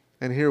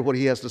and hear what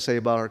He has to say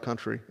about our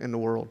country and the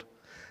world.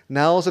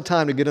 Now is the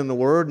time to get in the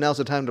Word. Now is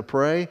the time to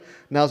pray.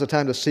 Now is the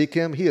time to seek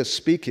Him. He is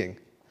speaking,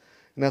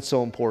 and that's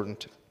so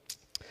important.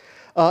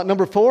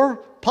 Number 4,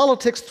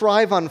 politics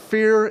thrive on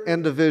fear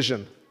and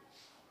division.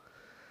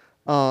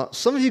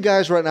 Some of you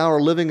guys right now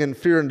are living in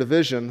fear and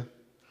division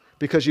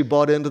because you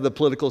bought into the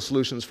political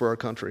solutions for our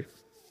country.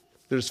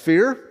 There's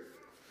fear,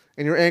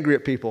 and you're angry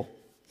at people.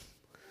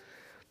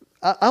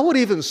 I would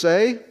even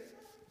say,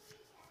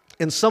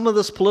 in some of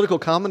this political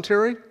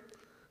commentary,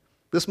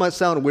 this might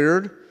sound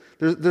weird,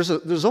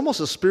 there's almost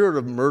a spirit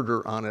of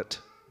murder on it.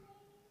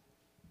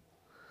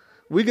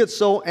 We get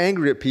so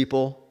angry at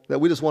people that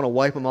we just want to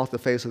wipe them off the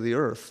face of the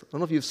earth. I don't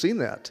know if you've seen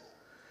that.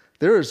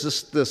 There is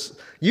just this,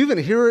 you even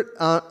hear it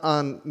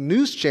on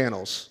news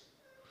channels.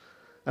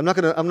 I'm not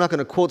going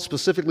to quote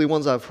specifically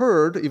ones I've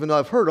heard, even though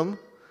I've heard them,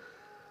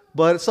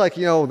 but it's like,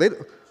 I'm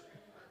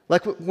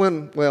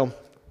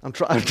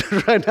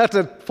trying not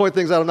to point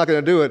things out, I'm not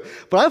going to do it,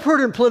 but I've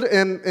heard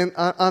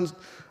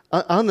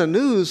on the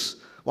news,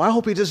 well, I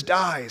hope he just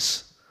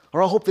dies,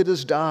 or I hope they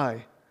just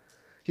die.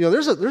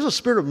 There's a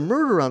spirit of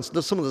murder on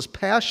some of this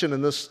passion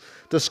and this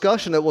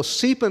discussion that will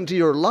seep into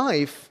your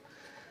life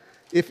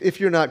if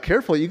you're not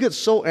careful. You get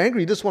so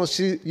angry, you don't want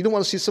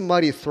to see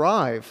somebody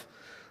thrive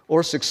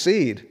or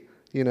succeed,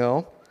 and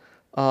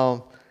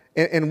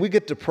we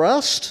get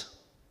depressed,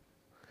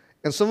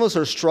 and some of us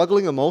are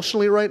struggling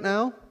emotionally right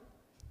now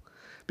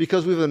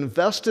because we've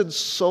invested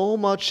so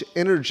much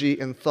energy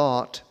and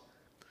thought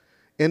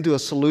into a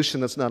solution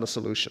that's not a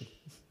solution.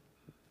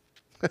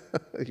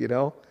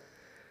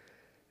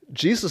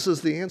 Jesus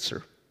is the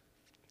answer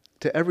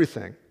to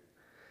everything.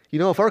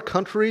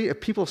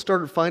 If people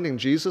started finding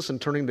Jesus and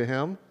turning to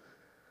Him,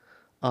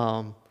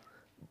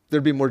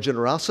 there'd be more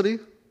generosity,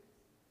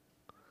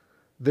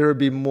 there would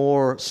be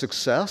more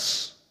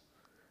success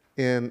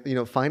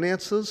in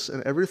finances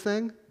and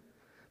everything.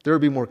 There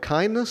would be more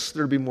kindness,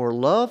 there would be more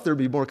love, there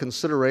would be more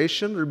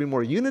consideration, there would be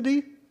more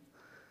unity.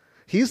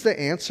 He's the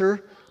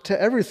answer to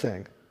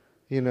everything,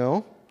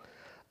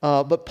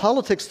 But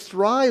politics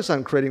thrives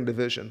on creating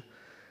division.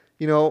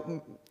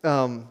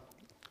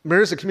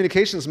 Mary's a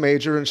communications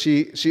major, and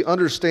she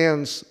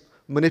understands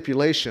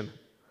manipulation.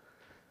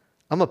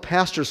 I'm a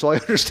pastor, so I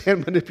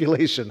understand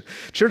manipulation.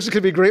 Churches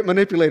can be great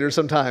manipulators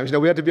sometimes.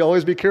 We have to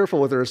always be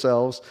careful with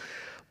ourselves.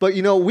 But,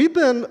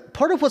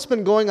 part of what's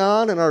been going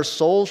on in our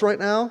souls right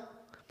now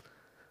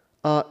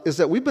is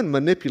that we've been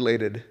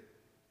manipulated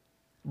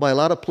by a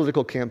lot of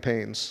political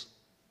campaigns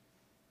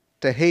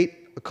to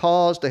hate a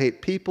cause, to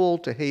hate people,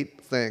 to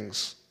hate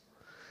things.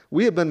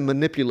 We have been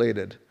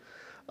manipulated.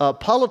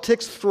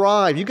 Politics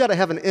thrive. You got to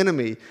have an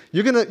enemy.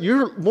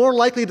 You're more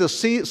likely to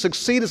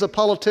succeed as a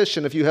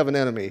politician if you have an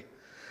enemy.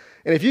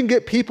 And if you can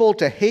get people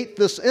to hate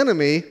this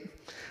enemy,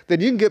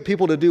 then you can get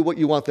people to do what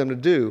you want them to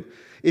do.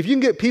 If you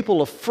can get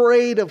people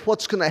afraid of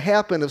what's going to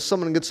happen if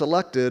someone gets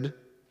elected,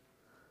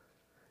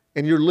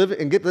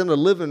 and get them to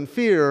live in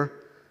fear,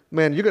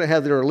 man, you're going to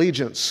have their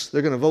allegiance.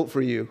 They're going to vote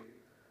for you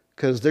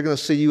because they're going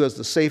to see you as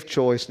the safe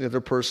choice, and the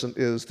other person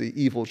is the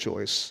evil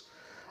choice.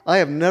 I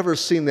have never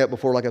seen that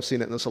before like I've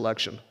seen it in this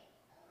election.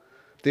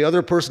 The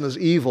other person is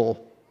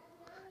evil,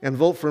 and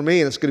vote for me,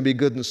 and it's going to be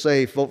good and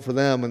safe. Vote for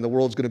them, and the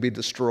world's going to be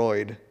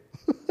destroyed.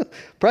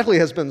 Practically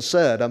has been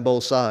said on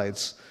both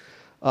sides.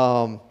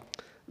 That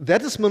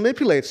just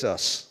manipulates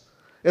us.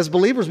 As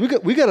believers, we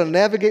got to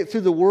navigate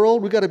through the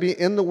world. We got to be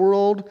in the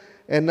world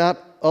and not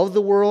of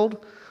the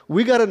world.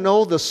 We got to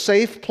know the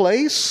safe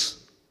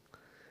place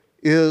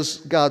is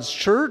God's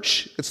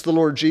church. It's the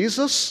Lord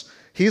Jesus.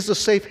 He's the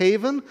safe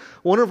haven.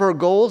 One of our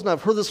goals, and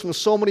I've heard this from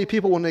so many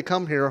people when they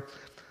come here,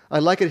 I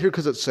like it here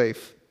because it's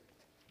safe.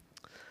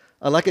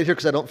 I like it here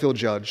because I don't feel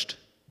judged,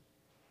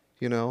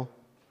 and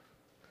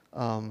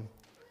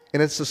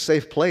it's a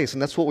safe place,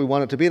 and that's what we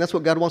want it to be, and that's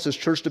what God wants His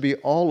church to be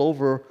all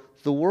over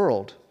the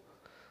world.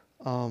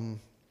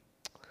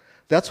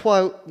 That's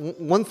why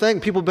one thing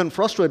people have been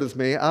frustrated with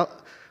me,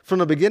 from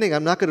the beginning,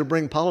 I'm not going to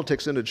bring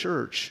politics into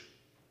church.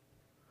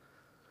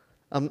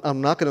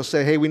 I'm not going to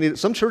say, hey,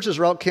 some churches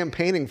are out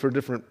campaigning for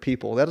different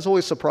people. That has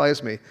always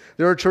surprised me.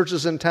 There are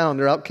churches in town,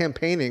 they're out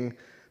campaigning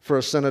for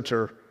a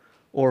senator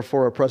or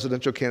for a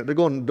presidential candidate. They're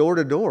going door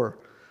to door.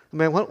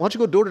 Man, why don't you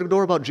go door to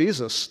door about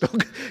Jesus?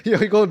 You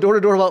go door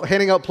to door about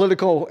handing out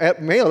political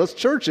mail. That's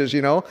churches,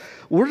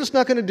 We're just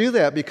not going to do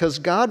that because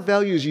God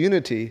values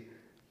unity,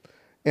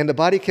 and the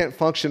body can't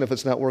function if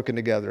it's not working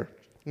together.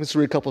 Let's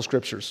read a couple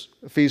scriptures.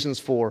 Ephesians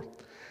 4.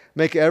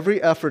 Make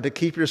every effort to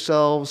keep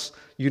yourselves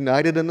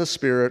united in the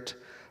Spirit,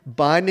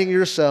 binding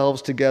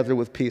yourselves together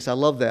with peace. I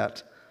love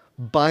that.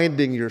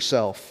 Binding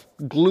yourself,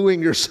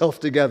 gluing yourself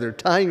together,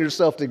 tying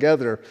yourself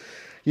together.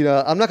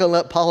 I'm not going to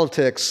let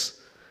politics,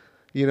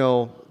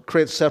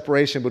 create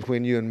separation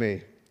between you and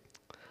me.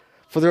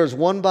 For there is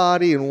one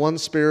body and one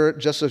Spirit,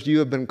 just as you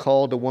have been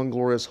called to one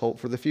glorious hope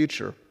for the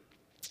future.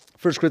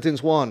 1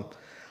 Corinthians 1,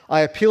 I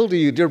appeal to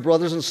you, dear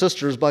brothers and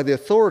sisters, by the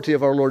authority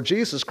of our Lord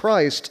Jesus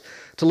Christ,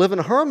 to live in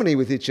harmony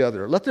with each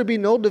other. Let there be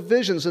no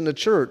divisions in the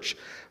church.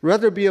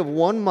 Rather be of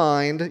one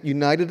mind,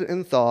 united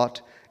in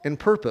thought and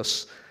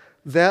purpose.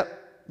 That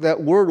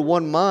word,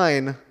 one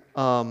mind,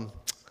 I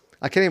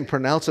can't even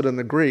pronounce it in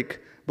the Greek,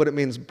 but it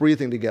means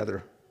breathing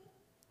together.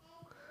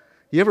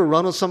 You ever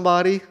run with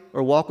somebody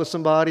or walk with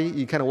somebody,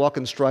 you kind of walk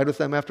in stride with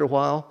them after a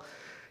while?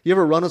 You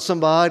ever run with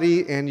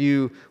somebody and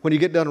when you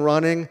get done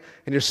running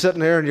and you're sitting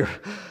there and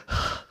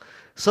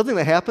something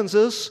that happens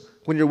is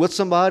when you're with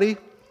somebody,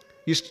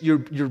 your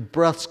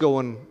breaths go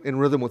in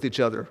rhythm with each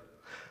other.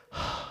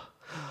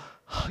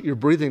 You're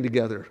breathing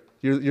together.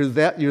 You're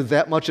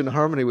that much in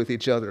harmony with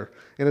each other.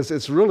 And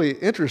it's really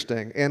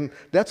interesting. And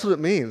that's what it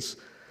means.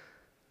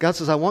 God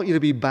says, I want you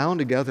to be bound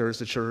together as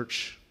a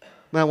church.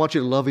 Man, I want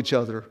you to love each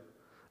other.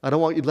 I don't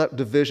want you to let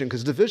division,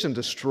 because division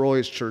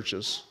destroys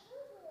churches.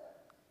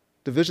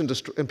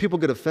 And people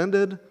get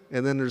offended,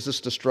 and then there's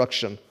this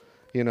destruction,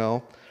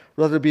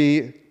 Rather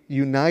be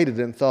united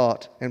in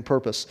thought and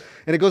purpose.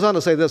 And it goes on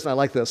to say this, and I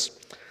like this.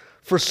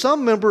 For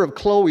some member of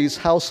Chloe's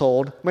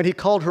household, he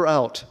called her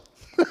out.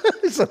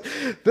 He said,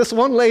 this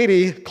one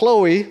lady,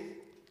 Chloe,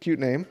 cute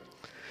name,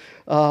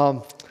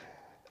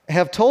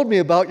 have told me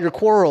about your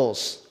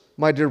quarrels,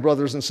 my dear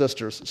brothers and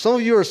sisters. Some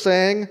of you are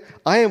saying,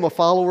 I am a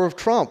follower of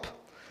Trump.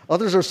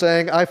 Others are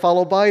saying, I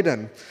follow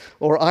Biden,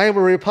 or I am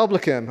a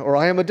Republican, or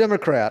I am a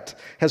Democrat.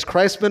 Has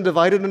Christ been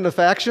divided into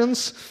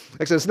factions?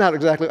 Actually, it's not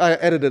exactly, I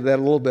edited that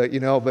a little bit,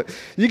 but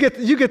you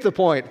get the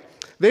point.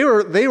 They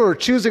were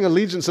choosing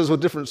allegiances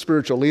with different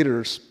spiritual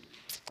leaders,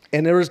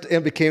 and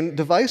it became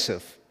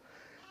divisive,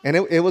 and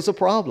it was a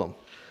problem.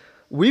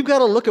 We've got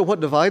to look at what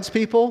divides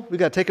people.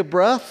 We've got to take a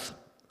breath,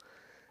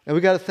 and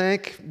we've got to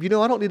think, I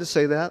don't need to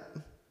say that.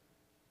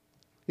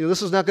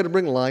 This is not going to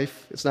bring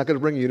life. It's not going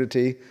to bring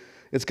unity.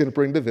 It's going to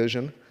bring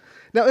division.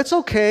 Now, it's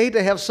okay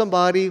to have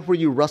somebody where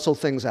you wrestle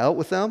things out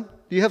with them.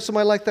 Do you have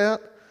somebody like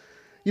that?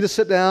 You just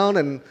sit down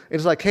and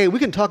it's like, hey, we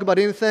can talk about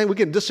anything. We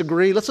can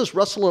disagree. Let's just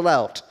wrestle it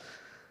out.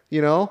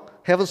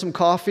 Having some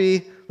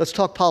coffee. Let's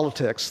talk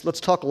politics. Let's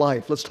talk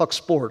life. Let's talk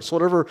sports.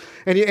 Whatever.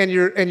 And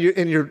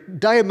you're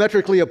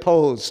diametrically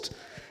opposed,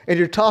 and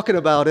you're talking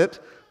about it.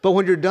 But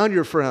when you're done,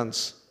 you're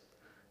friends,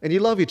 and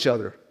you love each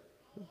other.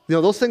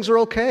 Those things are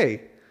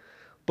okay.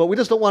 But we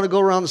just don't want to go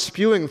around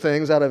spewing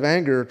things out of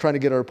anger, trying to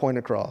get our point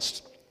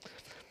across.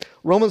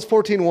 Romans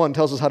 14:1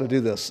 tells us how to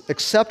do this.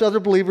 Accept other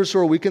believers who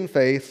are weak in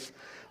faith.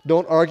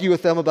 Don't argue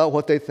with them about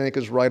what they think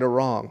is right or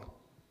wrong.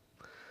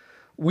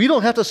 We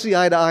don't have to see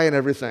eye to eye in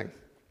everything.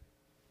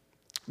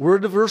 We're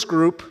a diverse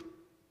group.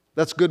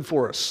 That's good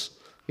for us.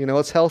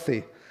 It's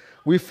healthy.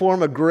 We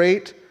form a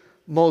great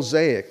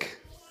mosaic.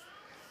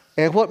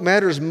 And what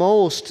matters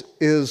most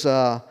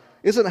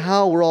isn't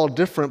how we're all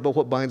different, but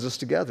what binds us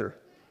together.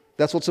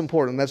 That's what's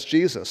important. That's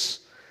Jesus.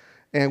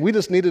 And we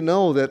just need to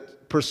know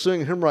that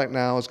pursuing Him right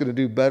now is going to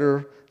do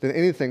better than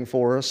anything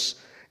for us.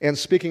 And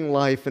speaking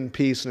life and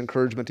peace and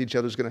encouragement to each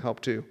other is going to help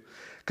too.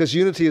 Because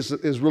unity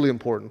is really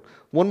important.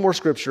 One more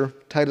scripture,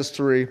 Titus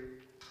 3.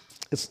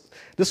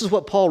 This is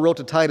what Paul wrote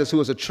to Titus, who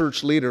was a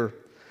church leader.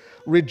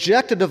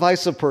 Reject a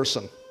divisive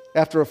person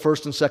after a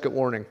first and second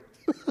warning.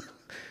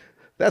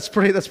 That's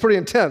pretty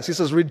intense. He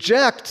says,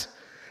 reject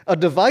a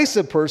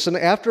divisive person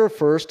after a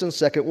first and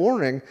second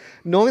warning,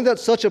 knowing that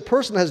such a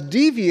person has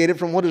deviated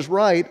from what is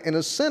right and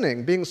is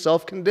sinning, being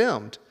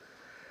self-condemned.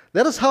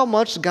 That is how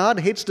much God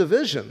hates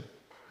division.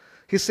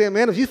 He's saying,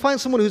 man, if you find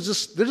someone they're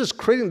just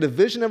creating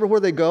division everywhere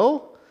they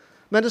go,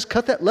 man, just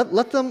cut that,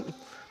 let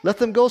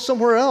them go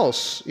somewhere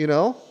else,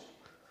 And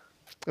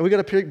we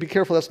got to be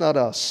careful that's not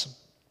us.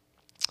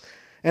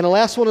 And the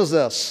last one is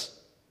this.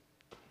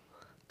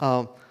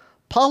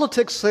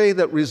 Politics say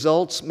that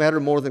results matter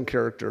more than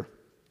character.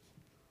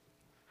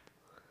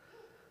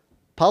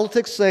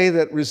 Politics say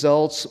that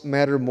results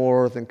matter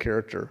more than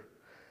character.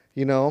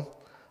 When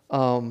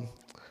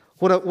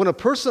a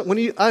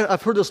person,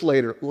 I've heard this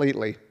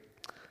lately,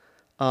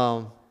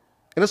 and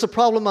it's a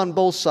problem on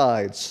both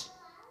sides.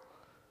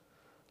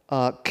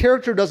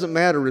 Character doesn't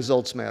matter,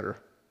 results matter.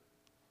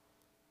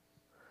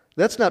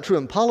 That's not true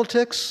in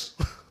politics.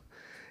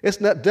 It's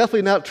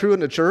definitely not true in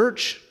the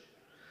church.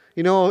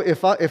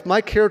 If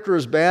my character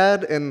is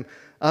bad and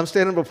I'm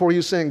standing before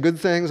you saying good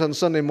things on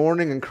Sunday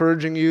morning,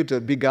 encouraging you to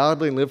be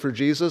godly and live for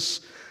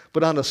Jesus,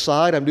 but on the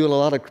side I'm doing a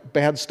lot of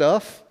bad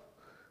stuff,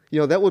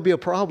 that would be a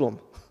problem.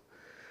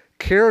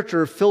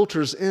 Character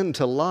filters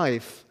into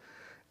life,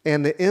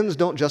 and the ends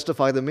don't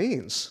justify the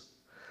means.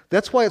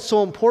 That's why it's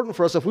so important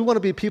for us, if we want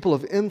to be people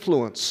of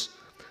influence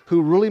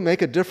who really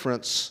make a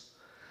difference,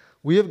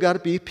 we have got to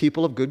be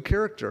people of good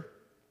character.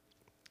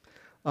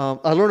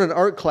 I learned in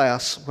art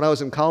class when I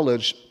was in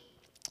college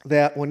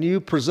that when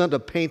you present a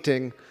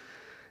painting,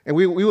 and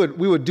we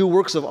would do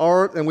works of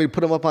art, and we'd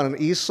put them up on an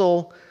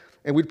easel,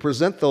 and we'd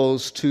present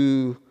those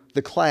to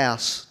the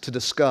class to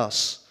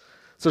discuss.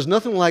 So there's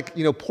nothing like,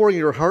 pouring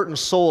your heart and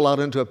soul out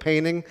into a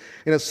painting,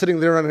 and it's sitting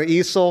there on an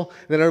easel,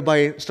 and then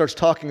everybody starts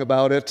talking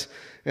about it,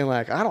 and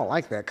like, I don't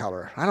like that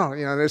color.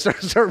 They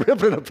start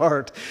ripping it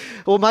apart.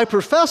 Well, my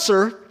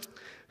professor,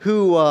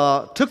 who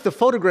took the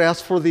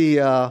photographs for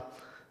I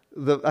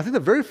think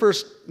the very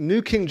first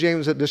New King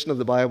James edition of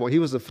the Bible, he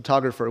was a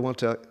photographer. He went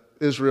to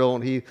Israel,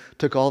 and he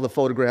took all the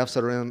photographs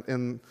that are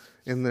in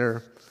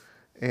there,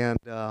 and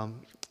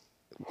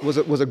was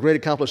a great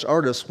accomplished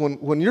artist.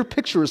 When your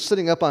picture is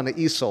sitting up on an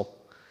easel,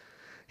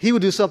 he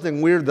would do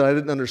something weird that I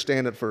didn't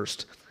understand at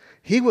first.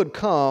 He would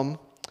come,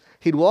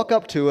 he'd walk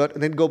up to it,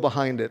 and then go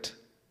behind it.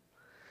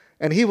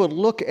 And he would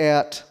look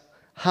at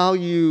how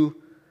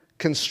you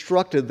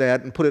constructed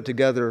that and put it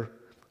together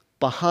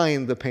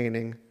behind the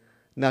painting,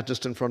 not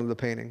just in front of the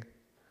painting.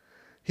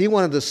 He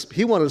wanted to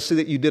see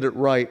that you did it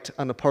right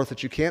on the part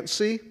that you can't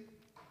see,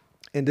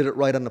 and did it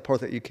right on the part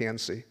that you can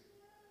see.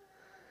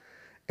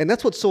 And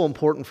that's what's so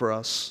important for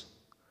us.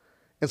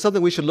 And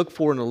something we should look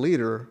for in a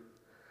leader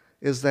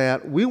is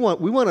that we want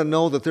to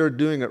know that they're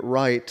doing it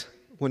right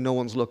when no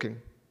one's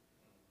looking,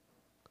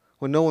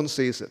 when no one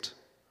sees it.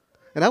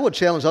 And I would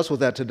challenge us with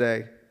that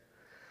today.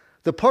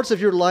 The parts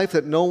of your life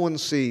that no one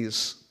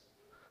sees,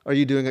 are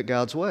you doing it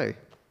God's way?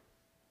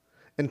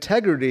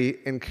 Integrity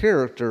and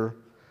character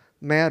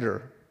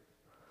matter.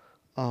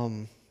 I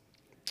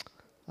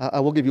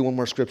will give you one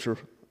more scripture,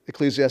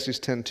 Ecclesiastes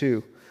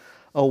 10:2.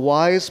 A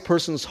wise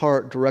person's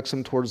heart directs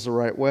him towards the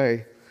right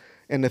way,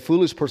 and the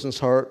foolish person's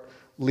heart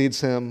leads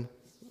him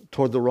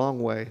toward the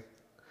wrong way.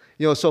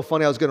 It's so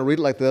funny. I was going to read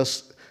it like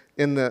this.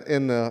 In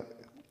the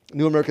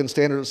New American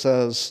Standard, it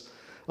says,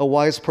 a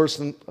wise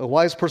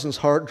person's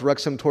heart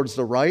directs him towards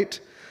the right,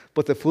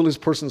 but the foolish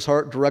person's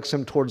heart directs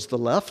him towards the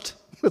left.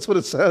 That's what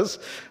it says.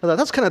 I thought,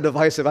 that's kind of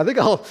divisive. I think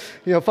I'll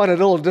find a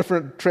little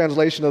different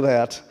translation of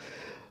that.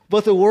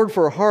 But the word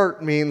for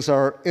heart means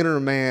our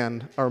inner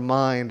man, our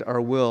mind, our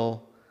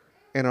will,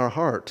 and our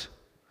heart.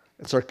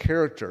 It's our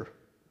character.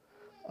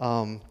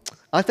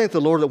 I thank the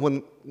Lord that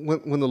when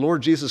the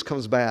Lord Jesus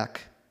comes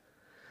back,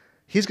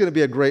 He's going to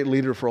be a great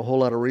leader for a whole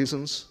lot of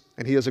reasons,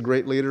 and He is a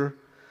great leader.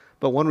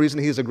 But one reason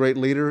He is a great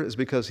leader is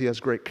because He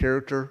has great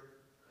character,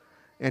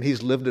 and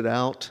He's lived it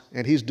out,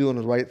 and He's doing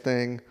the right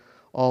thing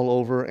all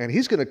over, and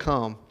He's going to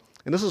come.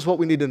 And this is what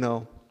we need to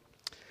know.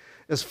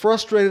 As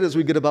frustrated as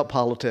we get about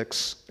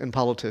politics and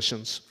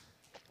politicians,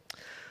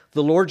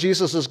 the Lord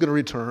Jesus is going to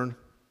return.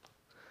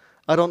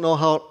 I don't know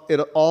how it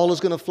all is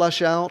going to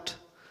flesh out,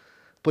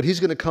 but He's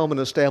going to come and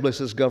establish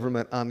His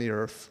government on the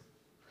earth.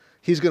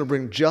 He's going to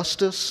bring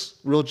justice,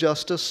 real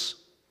justice.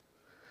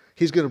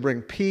 He's going to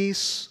bring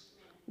peace,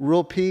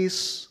 real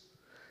peace.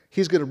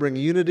 He's going to bring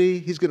unity.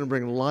 He's going to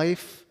bring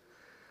life.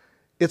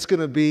 It's going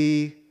to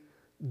be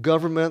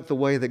government the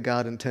way that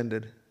God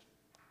intended.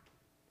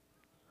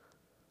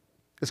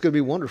 It's going to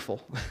be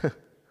wonderful.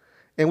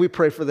 And we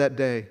pray for that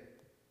day.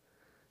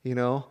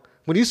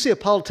 When you see a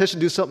politician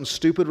do something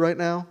stupid right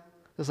now,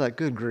 it's like,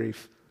 good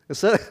grief.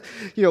 Instead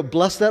of,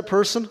 bless that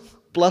person,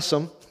 bless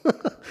them.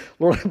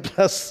 Lord,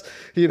 bless,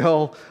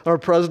 our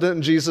president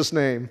in Jesus'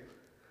 name.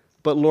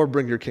 But Lord,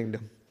 bring your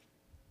kingdom.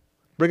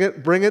 Bring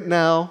it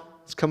now.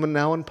 It's coming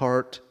now in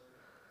part.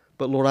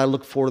 But Lord, I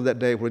look forward to that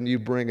day when you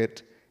bring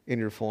it in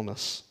your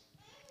fullness.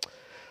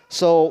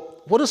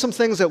 So, what are some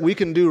things that we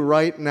can do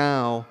right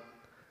now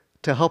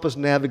to help us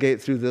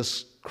navigate through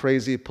this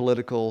crazy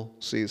political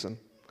season?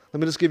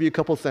 Let me just give you a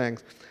couple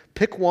things.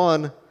 Pick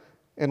one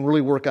and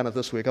really work on it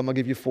this week. I'm going to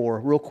give you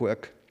 4 real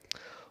quick.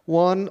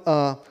 1,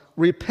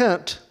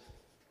 repent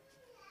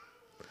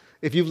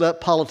if you've let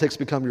politics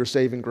become your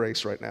saving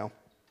grace right now.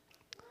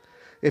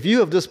 If you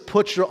have just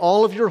put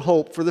all of your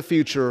hope for the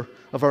future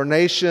of our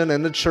nation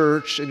and the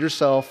church and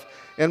yourself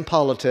in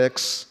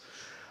politics,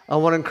 I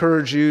want to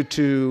encourage you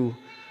to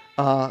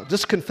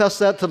just confess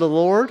that to the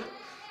Lord.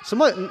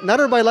 Not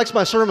everybody likes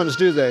my sermons,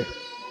 do they?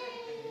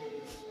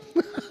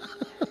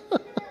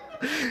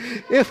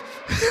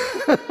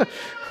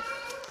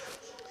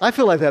 I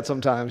feel like that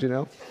sometimes,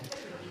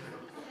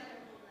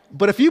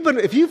 But if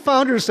you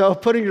found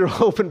yourself putting your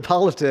hope in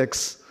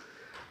politics,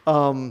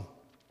 and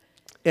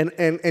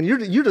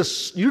you're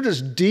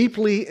just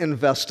deeply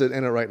invested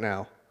in it right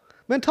now,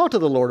 man, talk to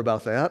the Lord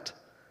about that.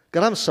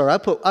 God, I'm sorry,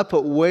 I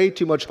put way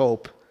too much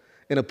hope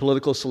in a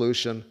political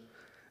solution,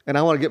 and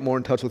I want to get more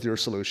in touch with your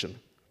solution.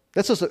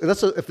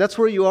 If that's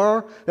where you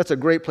are, that's a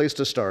great place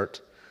to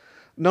start.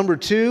 Number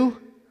 2,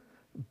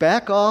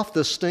 back off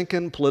the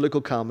stinking political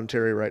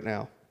commentary right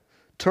now.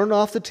 Turn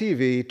off the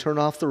TV, turn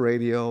off the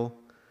radio.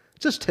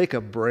 Just take a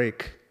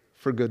break,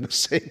 for goodness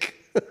sake.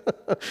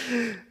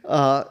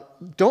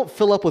 Don't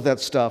fill up with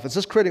that stuff. It's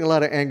just creating a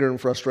lot of anger and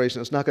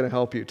frustration. It's not going to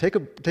help you. Take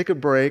a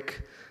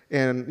break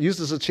and use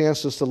this as a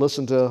chance just to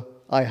listen to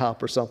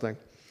IHOP or something.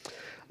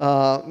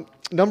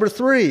 Number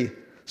 3,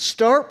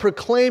 start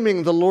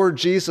proclaiming the Lord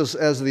Jesus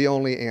as the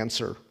only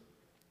answer.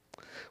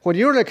 When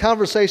you're in a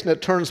conversation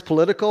that turns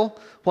political,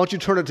 why don't you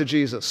turn it to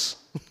Jesus?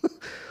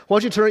 Why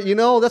don't you turn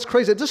it, that's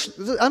crazy.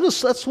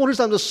 That's one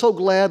reason I'm just so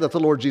glad that the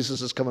Lord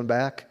Jesus is coming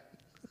back.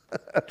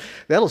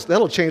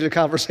 That'll change the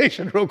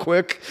conversation real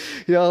quick.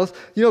 You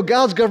know,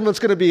 God's government's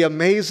going to be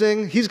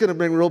amazing. He's going to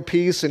bring real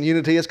peace and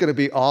unity. It's going to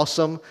be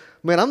awesome.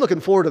 Man, I'm looking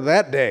forward to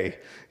that day,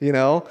 you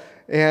know.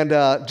 And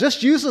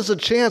just use this as a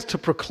chance to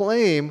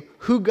proclaim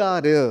who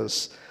God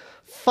is.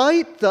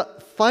 Fight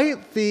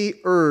the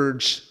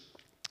urge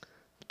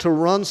to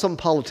run some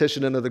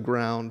politician into the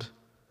ground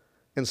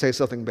and say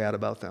something bad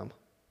about them.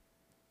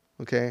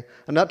 Okay?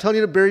 I'm not telling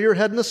you to bury your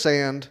head in the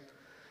sand,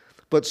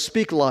 but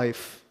speak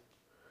life.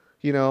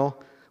 You know,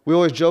 we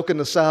always joke in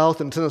the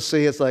South and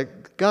Tennessee, it's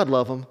like, God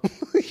love them.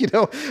 You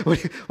know,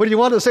 when you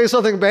want to say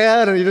something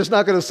bad and you're just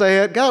not going to say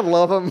it, God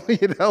love them,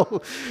 you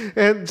know.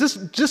 And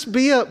just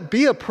be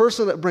a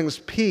person that brings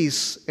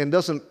peace and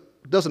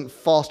doesn't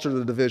foster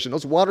the division.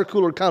 Those water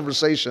cooler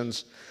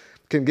conversations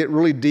can get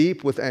really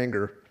deep with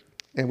anger.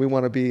 And we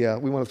want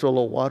to throw a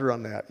little water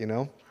on that, you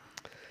know.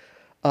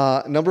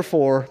 Number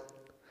 4,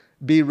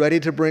 be ready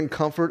to bring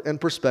comfort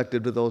and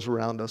perspective to those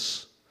around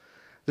us.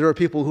 There are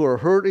people who are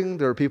hurting.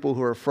 There are people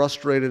who are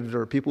frustrated.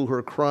 There are people who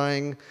are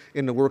crying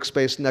in the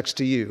workspace next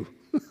to you.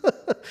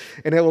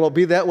 And it will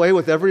be that way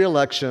with every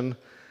election.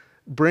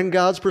 Bring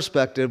God's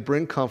perspective.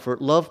 Bring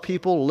comfort. Love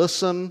people.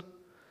 Listen.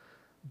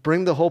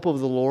 Bring the hope of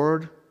the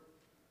Lord.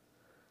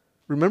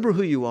 Remember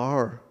who you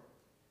are.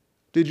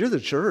 Dude, you're the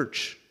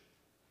church.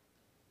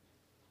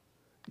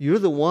 You're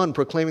the one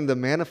proclaiming the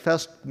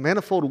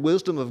manifold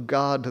wisdom of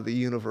God to the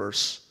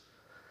universe.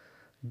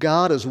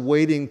 God is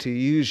waiting to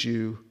use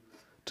you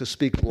to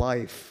speak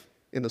life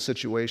in the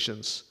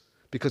situations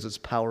because it's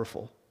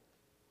powerful.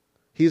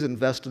 He's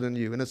invested in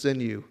you, and it's in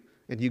you,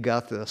 and you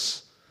got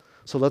this.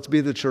 So let's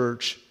be the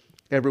church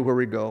everywhere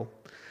we go.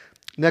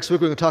 Next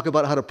week, we're going to talk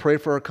about how to pray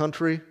for our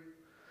country,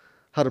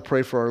 how to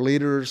pray for our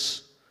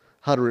leaders,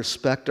 how to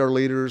respect our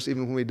leaders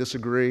even when we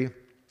disagree,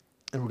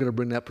 and we're going to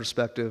bring that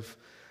perspective.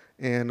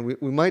 And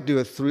we might do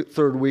a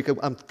third week.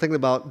 I'm thinking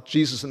about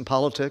Jesus in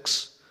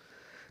politics,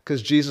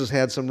 because Jesus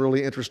had some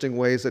really interesting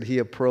ways that he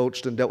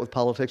approached and dealt with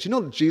politics. You know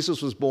that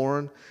Jesus was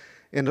born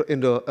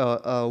into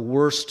a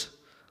worse,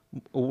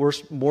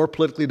 more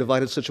politically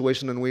divided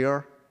situation than we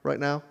are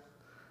right now?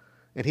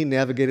 And he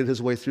navigated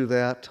his way through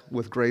that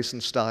with grace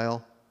and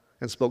style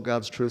and spoke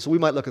God's truth. So we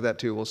might look at that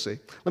too. We'll see.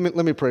 Let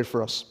me pray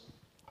for us.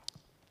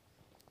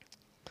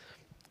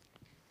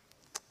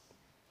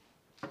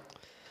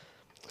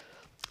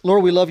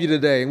 Lord, we love you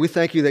today, and we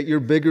thank you that you're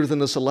bigger than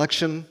this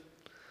election.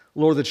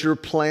 Lord, that your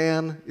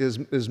plan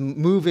is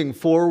moving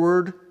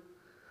forward,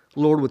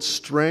 Lord, with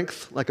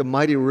strength like a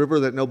mighty river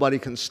that nobody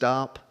can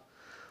stop.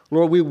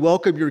 Lord, we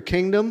welcome your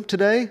kingdom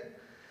today.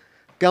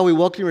 God, we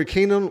welcome your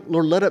kingdom.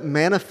 Lord, let it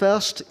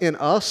manifest in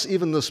us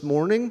even this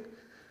morning.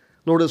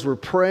 Lord, as we're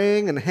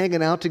praying and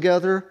hanging out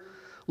together,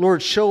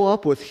 Lord, show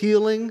up with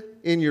healing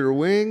in your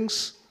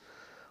wings.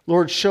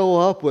 Lord, show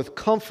up with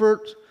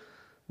comfort,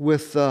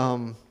 with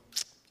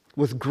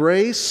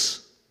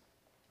grace,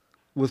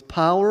 with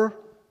power,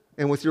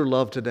 and with your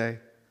love today.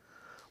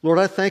 Lord,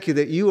 I thank you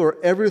that you are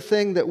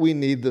everything that we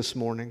need this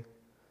morning.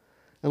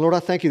 And Lord, I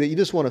thank you that you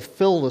just want to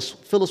fill us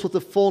with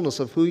the fullness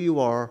of who you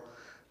are,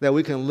 that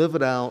we can live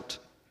it out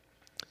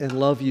and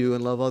love you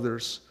and love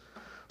others.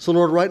 So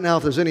Lord, right now,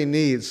 if there's any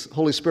needs,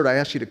 Holy Spirit, I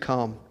ask you to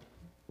come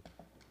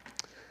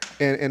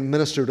and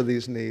minister to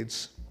these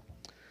needs.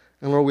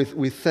 And Lord,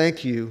 we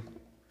thank you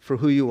for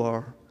who you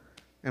are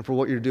and for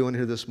what you're doing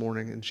here this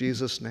morning. In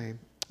Jesus' name,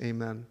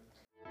 amen.